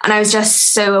 And I was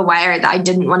just so aware that I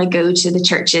didn't want to go to the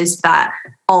churches that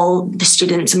all the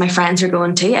students and my friends were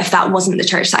going to, if that wasn't the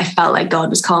church that I felt like God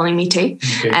was calling me to.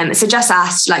 Okay. So just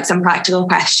asked like some practical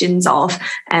questions of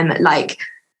like,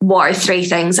 what are 3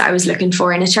 things I was looking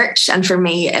for in a church? And for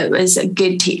me, it was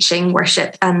good teaching,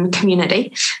 worship, and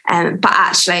community. But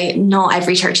actually, not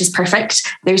every church is perfect.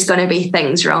 There's going to be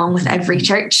things wrong with every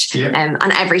church. Yeah.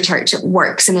 And every church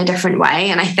works in a different way.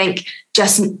 And I think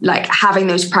just like having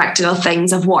those practical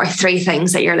things of what are 3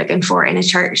 things that you're looking for in a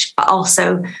church, but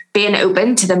also being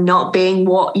open to them not being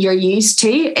what you're used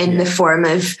to in the form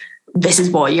of, this is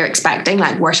what you're expecting.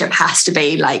 Like, worship has to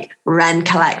be like Ren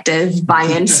Collective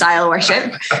bang-in style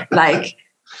worship. Like,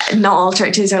 not all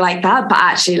churches are like that, but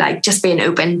actually like just being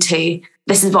open to,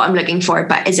 this is what I'm looking for,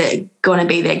 but is it going to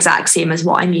be the exact same as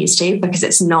what I'm used to? Because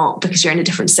it's not, because you're in a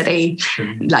different city,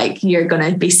 like you're going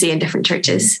to be seeing different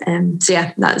churches. So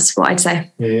yeah, that's what I'd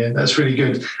say. Yeah, that's really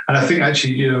good. And I think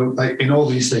actually, you know, like in all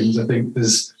these things, I think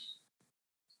there's,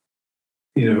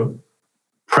 you know,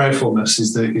 prayerfulness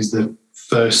is the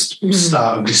first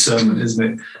start of discernment, isn't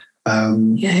it?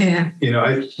 You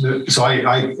know, so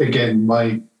I again,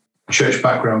 my church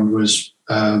background was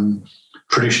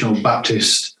traditional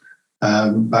Baptist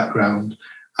background,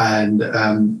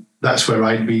 and that's where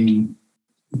I'd been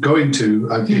going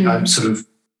to. I'd sort of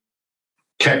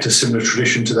kept a similar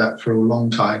tradition to that for a long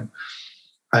time,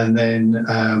 and then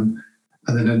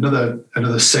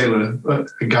another sailor,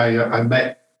 a guy I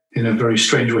met in a very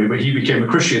strange way, but he became a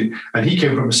Christian, and he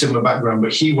came from a similar background,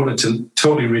 but he wanted to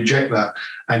totally reject that,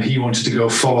 and he wanted to go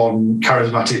full on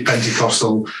charismatic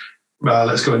Pentecostal,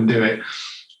 let's go and do it.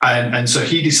 And so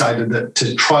he decided that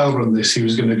to trial run this, he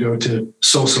was going to go to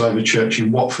Soul Survivor Church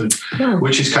in Watford,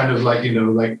 which is kind of like,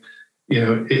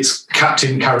 it's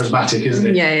Captain Charismatic, isn't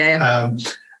it? Yeah.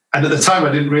 And at the time,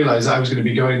 I didn't realize that I was going to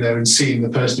be going there and seeing the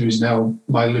person who's now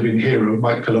my living hero,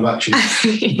 Mike Pilavachi.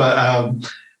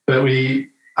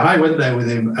 And I went there with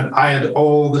him, and I had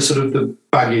all the sort of the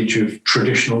baggage of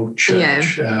traditional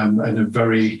church, and a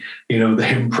very, the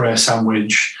hymn prayer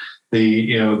sandwich,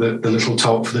 the little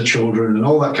talk for the children and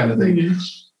all that kind of thing.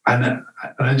 And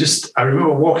I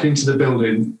remember walking into the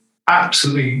building,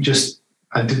 absolutely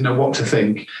I didn't know what to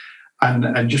think.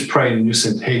 And just praying and just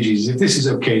said, hey, Jesus, if this is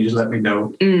okay, just let me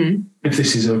know if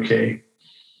this is okay.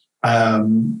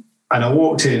 And I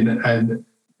walked in and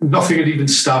nothing had even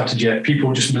started yet. People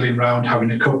were just milling around, having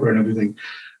a cuppa and everything.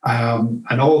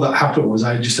 And all that happened was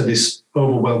I just had this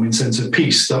overwhelming sense of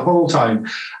peace the whole time.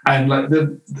 And like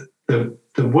the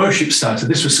worship started.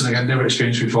 This was something I'd never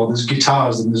experienced before. There's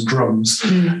guitars and there's drums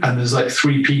and there's like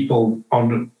 3 people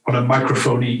on a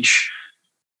microphone each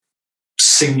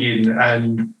singing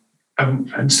and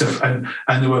stuff, and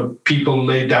there were people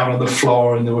laid down on the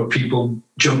floor, and there were people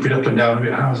jumping up and down.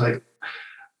 And I was like,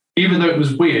 even though it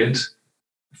was weird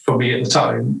for me at the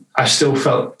time, I still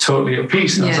felt totally at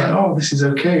peace. And I was like, oh, this is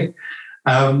okay.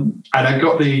 And I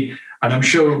got and I'm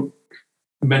sure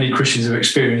many Christians have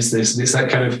experienced this. And it's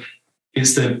that kind of,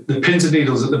 it's the pins and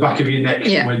needles at the back of your neck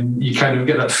when you kind of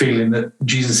get that feeling that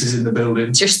Jesus is in the building.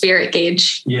 It's your spirit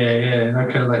gauge. Yeah. And I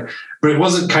kind of like, but it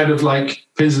wasn't kind of like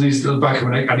pins and needles at the back of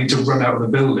my neck, I need to run out of the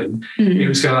building. It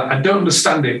was kind of like, I don't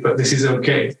understand it, but this is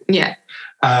okay. Yeah.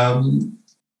 And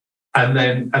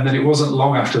then it wasn't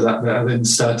long after that I then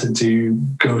started to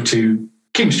go to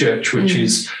King's Church, which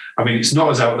is, it's not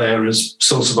as out there as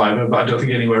Soul Survivor, but I don't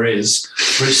think anywhere is.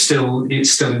 But it's still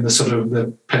in the sort of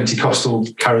the Pentecostal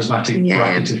charismatic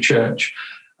bracket of church.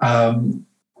 And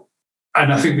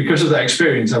I think because of that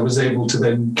experience, I was able to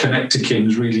then connect to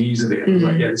King's really easily. I was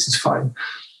like, this is fine.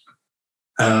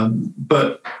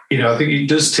 But I think it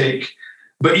does take.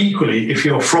 But equally, if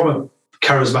you're from a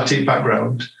charismatic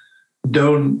background,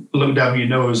 don't look down your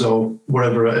nose or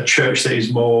wherever at a church that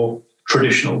is more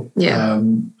traditional,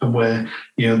 and where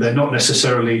they're not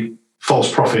necessarily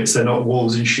false prophets, they're not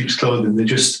wolves in sheep's clothing, they're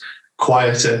just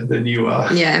quieter than you are.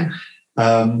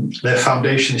 Their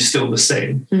foundation is still the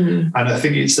same, and I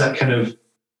think it's that kind of,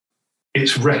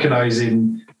 it's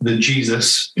recognizing the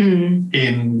Jesus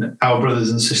in our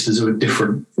brothers and sisters who are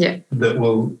different, that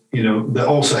will, that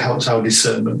also helps our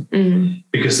discernment,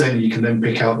 because then you can then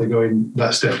pick out, they're going,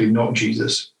 that's definitely not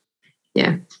Jesus.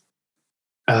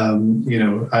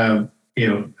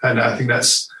 And I think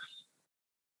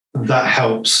that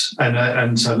helps. And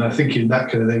I think in that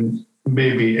kind of thing,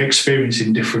 maybe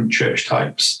experiencing different church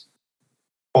types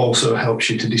also helps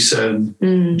you to discern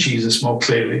Jesus more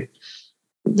clearly.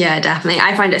 Yeah, definitely.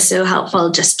 I find it so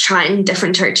helpful just trying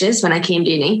different churches when I came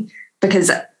to uni, because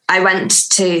I went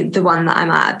to the one that I'm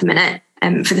at the minute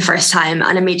for the first time,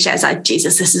 and immediately I was like,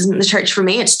 Jesus, this isn't the church for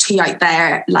me. It's too out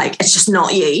there. Like, it's just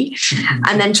not you.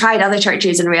 And then tried other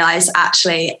churches and realized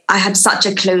actually I had such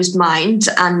a closed mind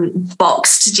and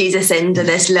boxed Jesus into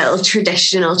this little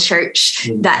traditional church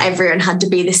that everyone had to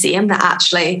be the same, that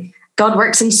actually God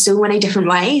works in so many different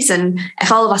ways. And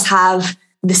if all of us have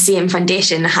the same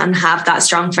foundation and have that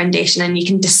strong foundation, and you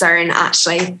can discern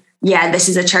actually, this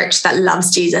is a church that loves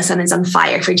Jesus and is on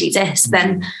fire for Jesus,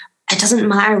 then it doesn't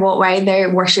matter what way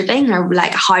they're worshipping or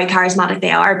like how charismatic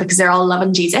they are, because they're all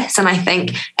loving Jesus. And I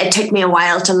think it took me a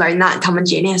while to learn that coming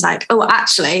to uni. I was like, oh,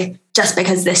 actually, just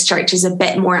because this church is a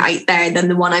bit more out there than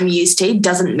the one I'm used to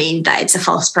doesn't mean that it's a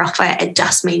false prophet. It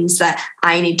just means that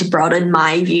I need to broaden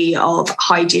my view of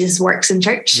how Jesus works in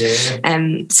church.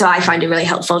 So I find it really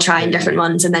helpful trying different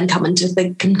ones and then coming to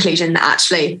the conclusion that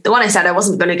actually the one I said I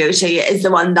wasn't going to go to is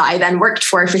the one that I then worked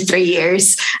for 3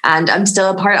 years and I'm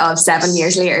still a part of 7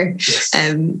 years later.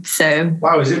 So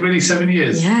wow, is it really 7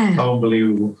 years? Yeah.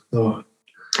 Unbelievable. Oh.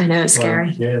 I know, it's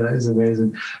scary. Yeah, that is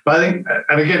amazing. But I think,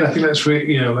 and again, I think that's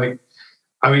really,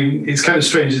 it's kind of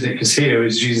strange, isn't it? Because here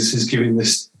is Jesus is giving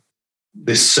this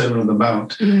Sermon on the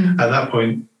Mount. At that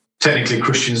point, technically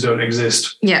Christians don't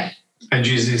exist. Yeah. And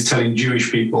Jesus is telling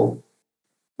Jewish people,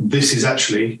 this is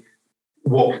actually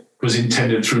what was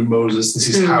intended through Moses. This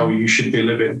is how you should be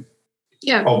living.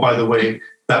 Yeah. Oh, by the way,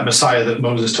 that Messiah that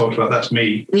Moses talked about, that's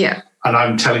me. Yeah. And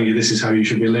I'm telling you, this is how you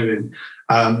should be living.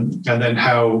 And then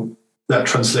how that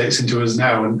translates into us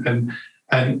now.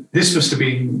 And this must have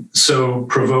been so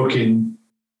provoking,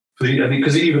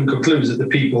 because it even concludes that the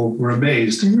people were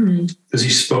amazed because he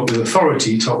spoke with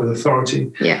authority, he taught with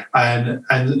authority. Yeah.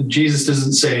 And Jesus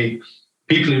doesn't say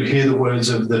people who hear the words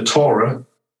of the Torah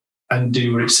and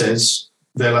do what it says,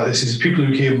 they're like this. Is people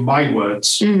who hear my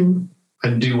words and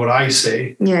do what I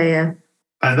say. Yeah.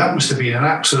 And that must have been an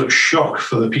absolute shock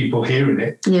for the people hearing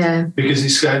it. Yeah. Because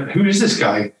it's who is this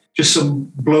guy? Just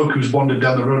some bloke who's wandered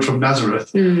down the road from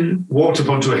Nazareth, walked up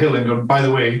onto a hill and gone, by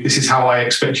the way, this is how I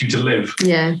expect you to live.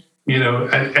 Yeah. You know,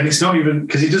 and it's not even,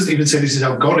 because he doesn't even say this is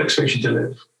how God expects you to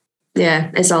live.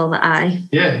 Yeah, it's all that I.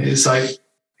 Yeah, it's like,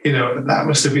 you know, that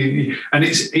must have been, and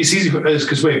it's easy for us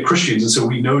because we're Christians and so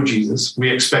we know Jesus, we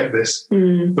expect this.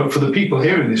 But for the people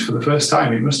hearing this for the first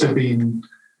time, it must have been,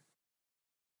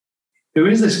 who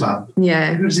is this man?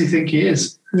 Yeah. Who does he think he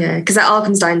is? Yeah, because it all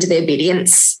comes down to the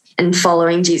obedience and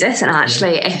following Jesus. And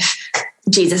actually, if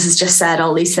Jesus has just said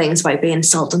all these things about being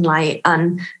salt and light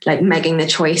and like making the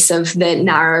choice of the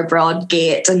narrow, broad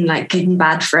gate and like good and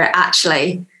bad for it,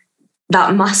 actually,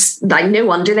 that must, like, no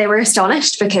wonder they were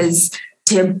astonished, because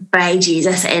to obey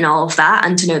Jesus in all of that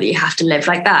and to know that you have to live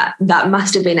like that, that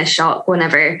must have been a shock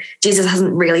whenever Jesus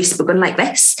hasn't really spoken like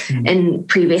this in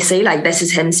previously. Like, this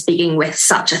is him speaking with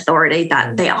such authority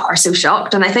that they are so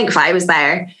shocked. And I think if I was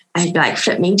there, I'd be like,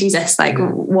 flip me, Jesus, like,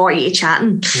 what are you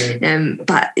chatting?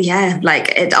 But yeah,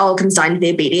 like, it all comes down to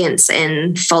the obedience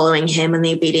in following him and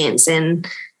the obedience in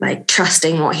like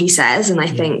trusting what he says. And I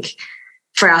think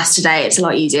for us today, it's a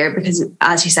lot easier because,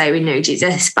 as you say, we know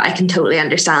Jesus, but I can totally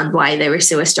understand why they were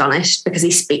so astonished, because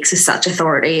he speaks with such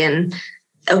authority and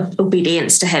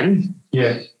obedience to him.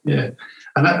 Yeah. And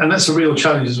that's a real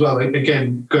challenge as well. Like,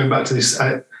 again, going back to this,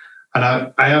 I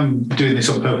am doing this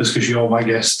on purpose because you're my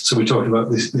guest. So we're talking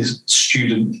about this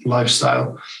student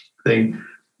lifestyle thing,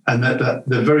 and that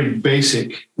the very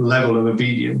basic level of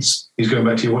obedience is going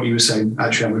back to what you were saying.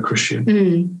 Actually, I'm a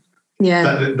Christian.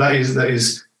 Yeah, that is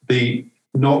the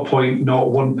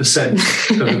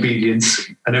 0.01% of obedience,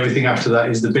 and everything after that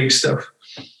is the big stuff.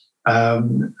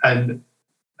 And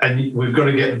we've got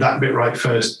to get that bit right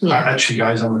first. Yeah. Actually,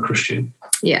 guys, I'm a Christian.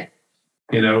 Yeah,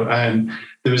 you know. And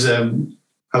there was a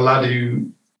lad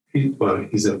who,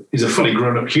 he's a fully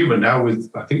grown up human now.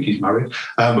 I think he's married,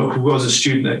 but who was a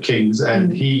student at King's,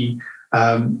 and he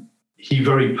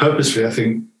very purposefully, I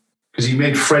think, because he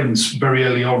made friends very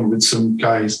early on with some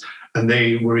guys. And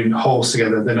they were in halls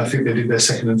together. Then I think they did their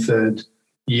second and third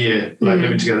year,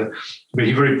 living together. But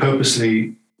he very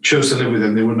purposely chose to live with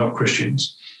them. They were not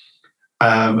Christians.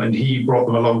 And he brought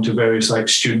them along to various like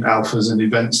student alphas and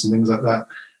events and things like that.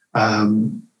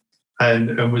 And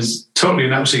was totally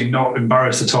and absolutely not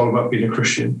embarrassed at all about being a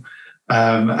Christian.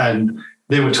 And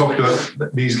they were talking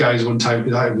about these guys one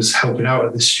time. I was helping out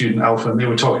at this student alpha, and they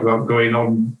were talking about going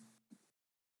on.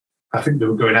 I think they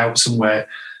were going out somewhere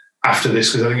after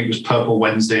this, because I think it was Purple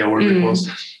Wednesday or whatever it was.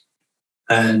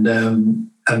 And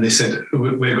they said,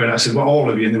 we're going out. I said, well, all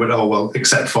of you. And they went, oh, well,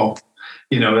 except for,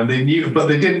 you know, and they knew, but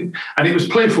they didn't. And it was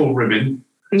playful ribbon.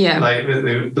 Yeah.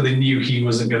 But they knew he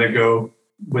wasn't going to go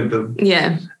with them.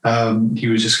 Yeah. He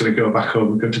was just going to go back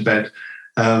home and go to bed.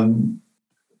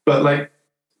 But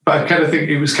I kind of think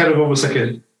it was kind of almost like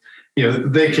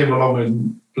they came along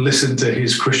and listened to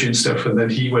his Christian stuff, and then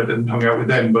he went and hung out with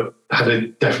them, but had a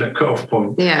definite cutoff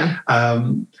point. Yeah.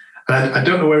 And I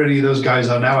don't know where any of those guys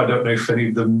are now. I don't know if any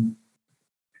of them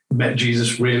met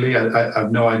Jesus really. I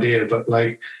have no idea, but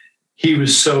like, he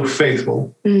was so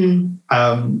faithful. And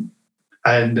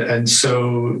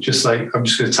so just like, I'm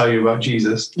just going to tell you about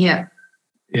Jesus. Yeah.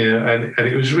 And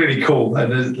it was really cool.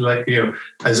 And like,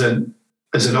 as an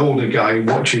older guy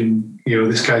watching,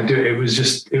 this guy do it, it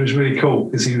was really cool,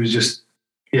 because he was just,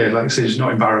 like I say, just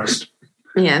not embarrassed.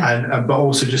 Yeah. But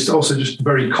also just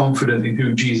very confident in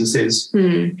who Jesus is.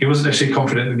 He wasn't actually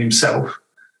confident in himself,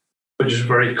 but just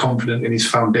very confident in his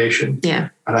foundation. Yeah.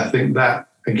 And I think that,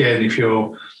 again, if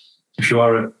you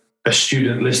are a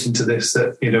student listening to this,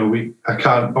 that,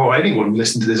 anyone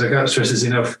listening to this, I can't stress this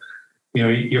enough,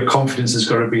 your confidence has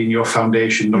got to be in your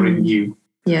foundation, not in you.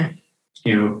 Yeah.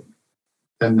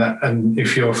 And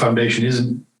if your foundation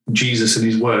isn't Jesus and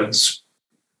his words,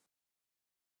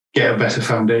 get a better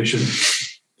foundation.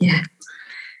 Yeah.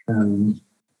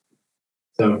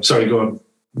 So sorry, go on.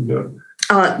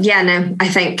 Oh yeah, no, I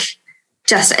think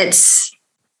just it's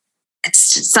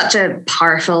such a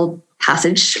powerful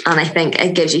passage, and I think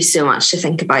it gives you so much to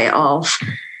think about of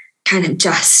kind of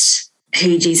just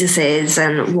who Jesus is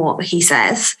and what he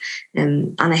says.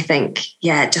 And I think,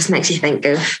 it just makes you think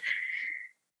of,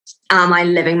 am I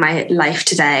living my life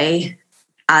today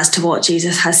as to what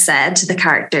Jesus has said to the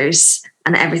characters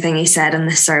and everything he said in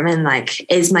this sermon? Like,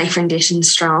 is my foundation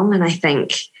strong? And I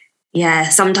think,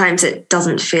 sometimes it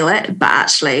doesn't feel it, but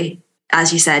actually,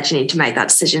 as you said, you need to make that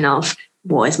decision of,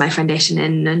 what is my foundation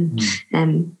in,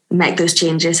 and make those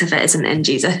changes if it isn't in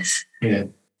Jesus. Yeah.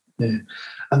 And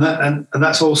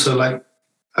that's also, like,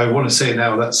 I want to say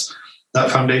now, that's that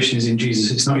foundation is in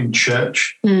Jesus. It's not in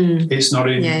church. It's not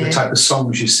in the type of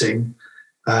songs you sing.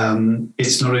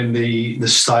 It's not in the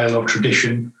style or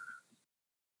tradition.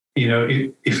 You know,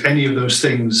 if any of those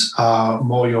things are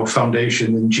more your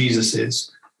foundation than Jesus is,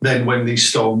 then when these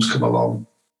storms come along,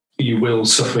 you will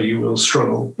suffer, you will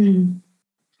struggle.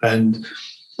 And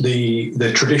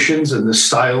the traditions and the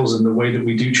styles and the way that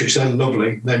we do church, they're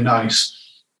lovely, they're nice,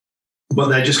 but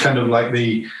they're just kind of like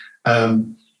the,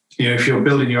 if you're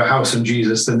building your house on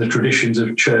Jesus, then the traditions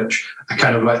of church are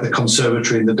kind of like the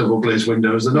conservatory and the double glazed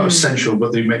windows. They're not essential,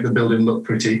 but they make the building look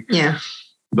pretty. Yeah.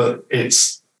 But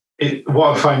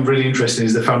what I find really interesting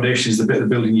is the foundation is the bit of the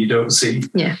building you don't see.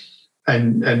 Yeah.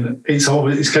 And it's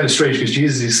kind of strange because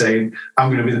Jesus is saying, I'm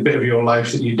going to be the bit of your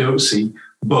life that you don't see,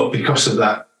 but because of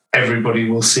that, everybody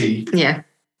will see. Yeah.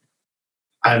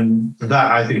 And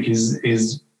that, I think,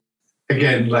 is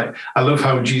again, like, I love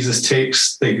how Jesus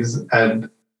takes things and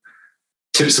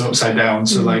tips them upside down.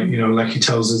 So like he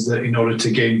tells us that in order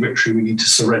to gain victory, we need to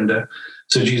surrender.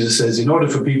 So Jesus says, in order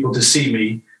for people to see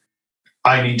me,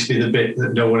 I need to be the bit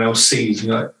that no one else sees. And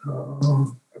you're like,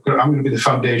 oh, I'm going to be the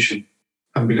foundation.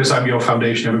 And because I'm your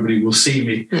foundation, everybody will see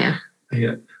me.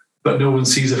 Yeah. But no one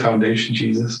sees a foundation,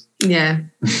 Jesus. Yeah.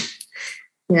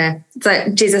 Yeah. So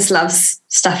Jesus loves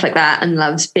stuff like that and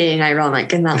loves being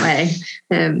ironic in that way.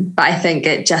 But I think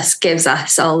it just gives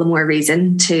us all the more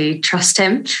reason to trust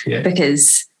him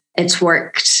because it's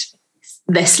worked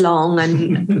this long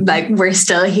and like we're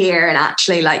still here and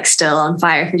actually like still on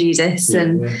fire for Jesus.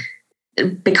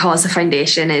 Because the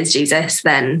foundation is Jesus,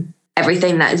 then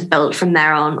everything that is built from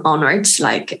there onwards,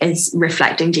 like, is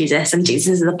reflecting Jesus, and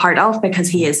Jesus is a part of, because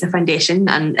he is the foundation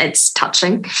and it's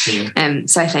touching.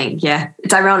 So I think,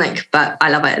 it's ironic, but I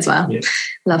love it as well.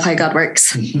 Love how God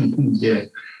works. No,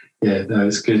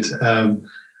 it's good.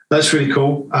 That's really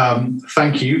cool.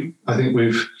 Thank you. I think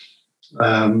we've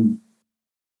gone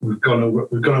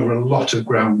over a lot of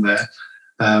ground there,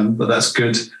 but that's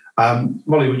good.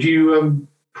 Molly, would you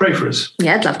pray for us?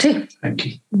 Yeah, I'd love to. Thank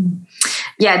you.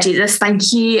 Yeah, Jesus,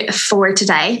 thank you for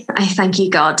today. I thank you,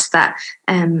 God, that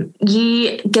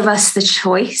you give us the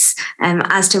choice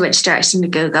as to which direction to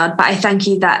go, God. But I thank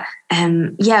you that,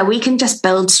 we can just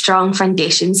build strong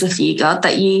foundations with you, God,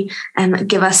 that you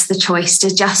give us the choice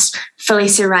to just fully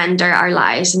surrender our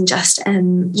lives and just,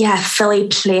 fully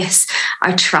place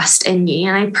our trust in you.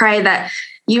 And I pray that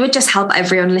you would just help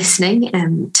everyone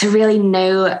listening to really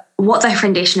know what their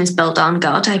foundation is built on,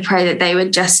 God. I pray that they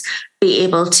would just be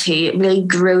able to really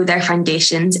grow their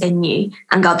foundations in you.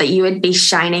 And God, that you would be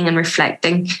shining and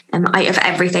reflecting out of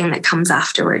everything that comes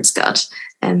afterwards, God.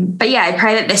 I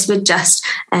pray that this would just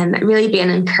really be an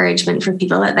encouragement for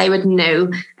people, that they would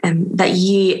know that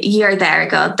you are there,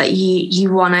 God, that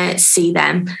you want to see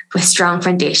them with strong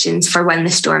foundations for when the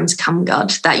storms come,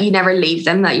 God, that you never leave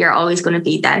them, that you're always going to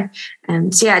be there. I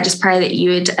just pray that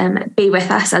you would be with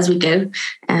us as we go,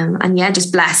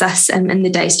 just bless us in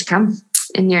the days to come.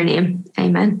 In your name,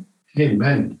 amen.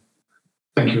 Amen.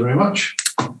 Thank you very much.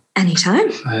 Anytime.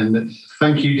 And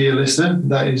thank you, dear listener.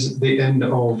 That is the end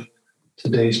of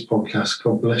today's podcast.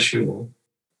 God bless you all.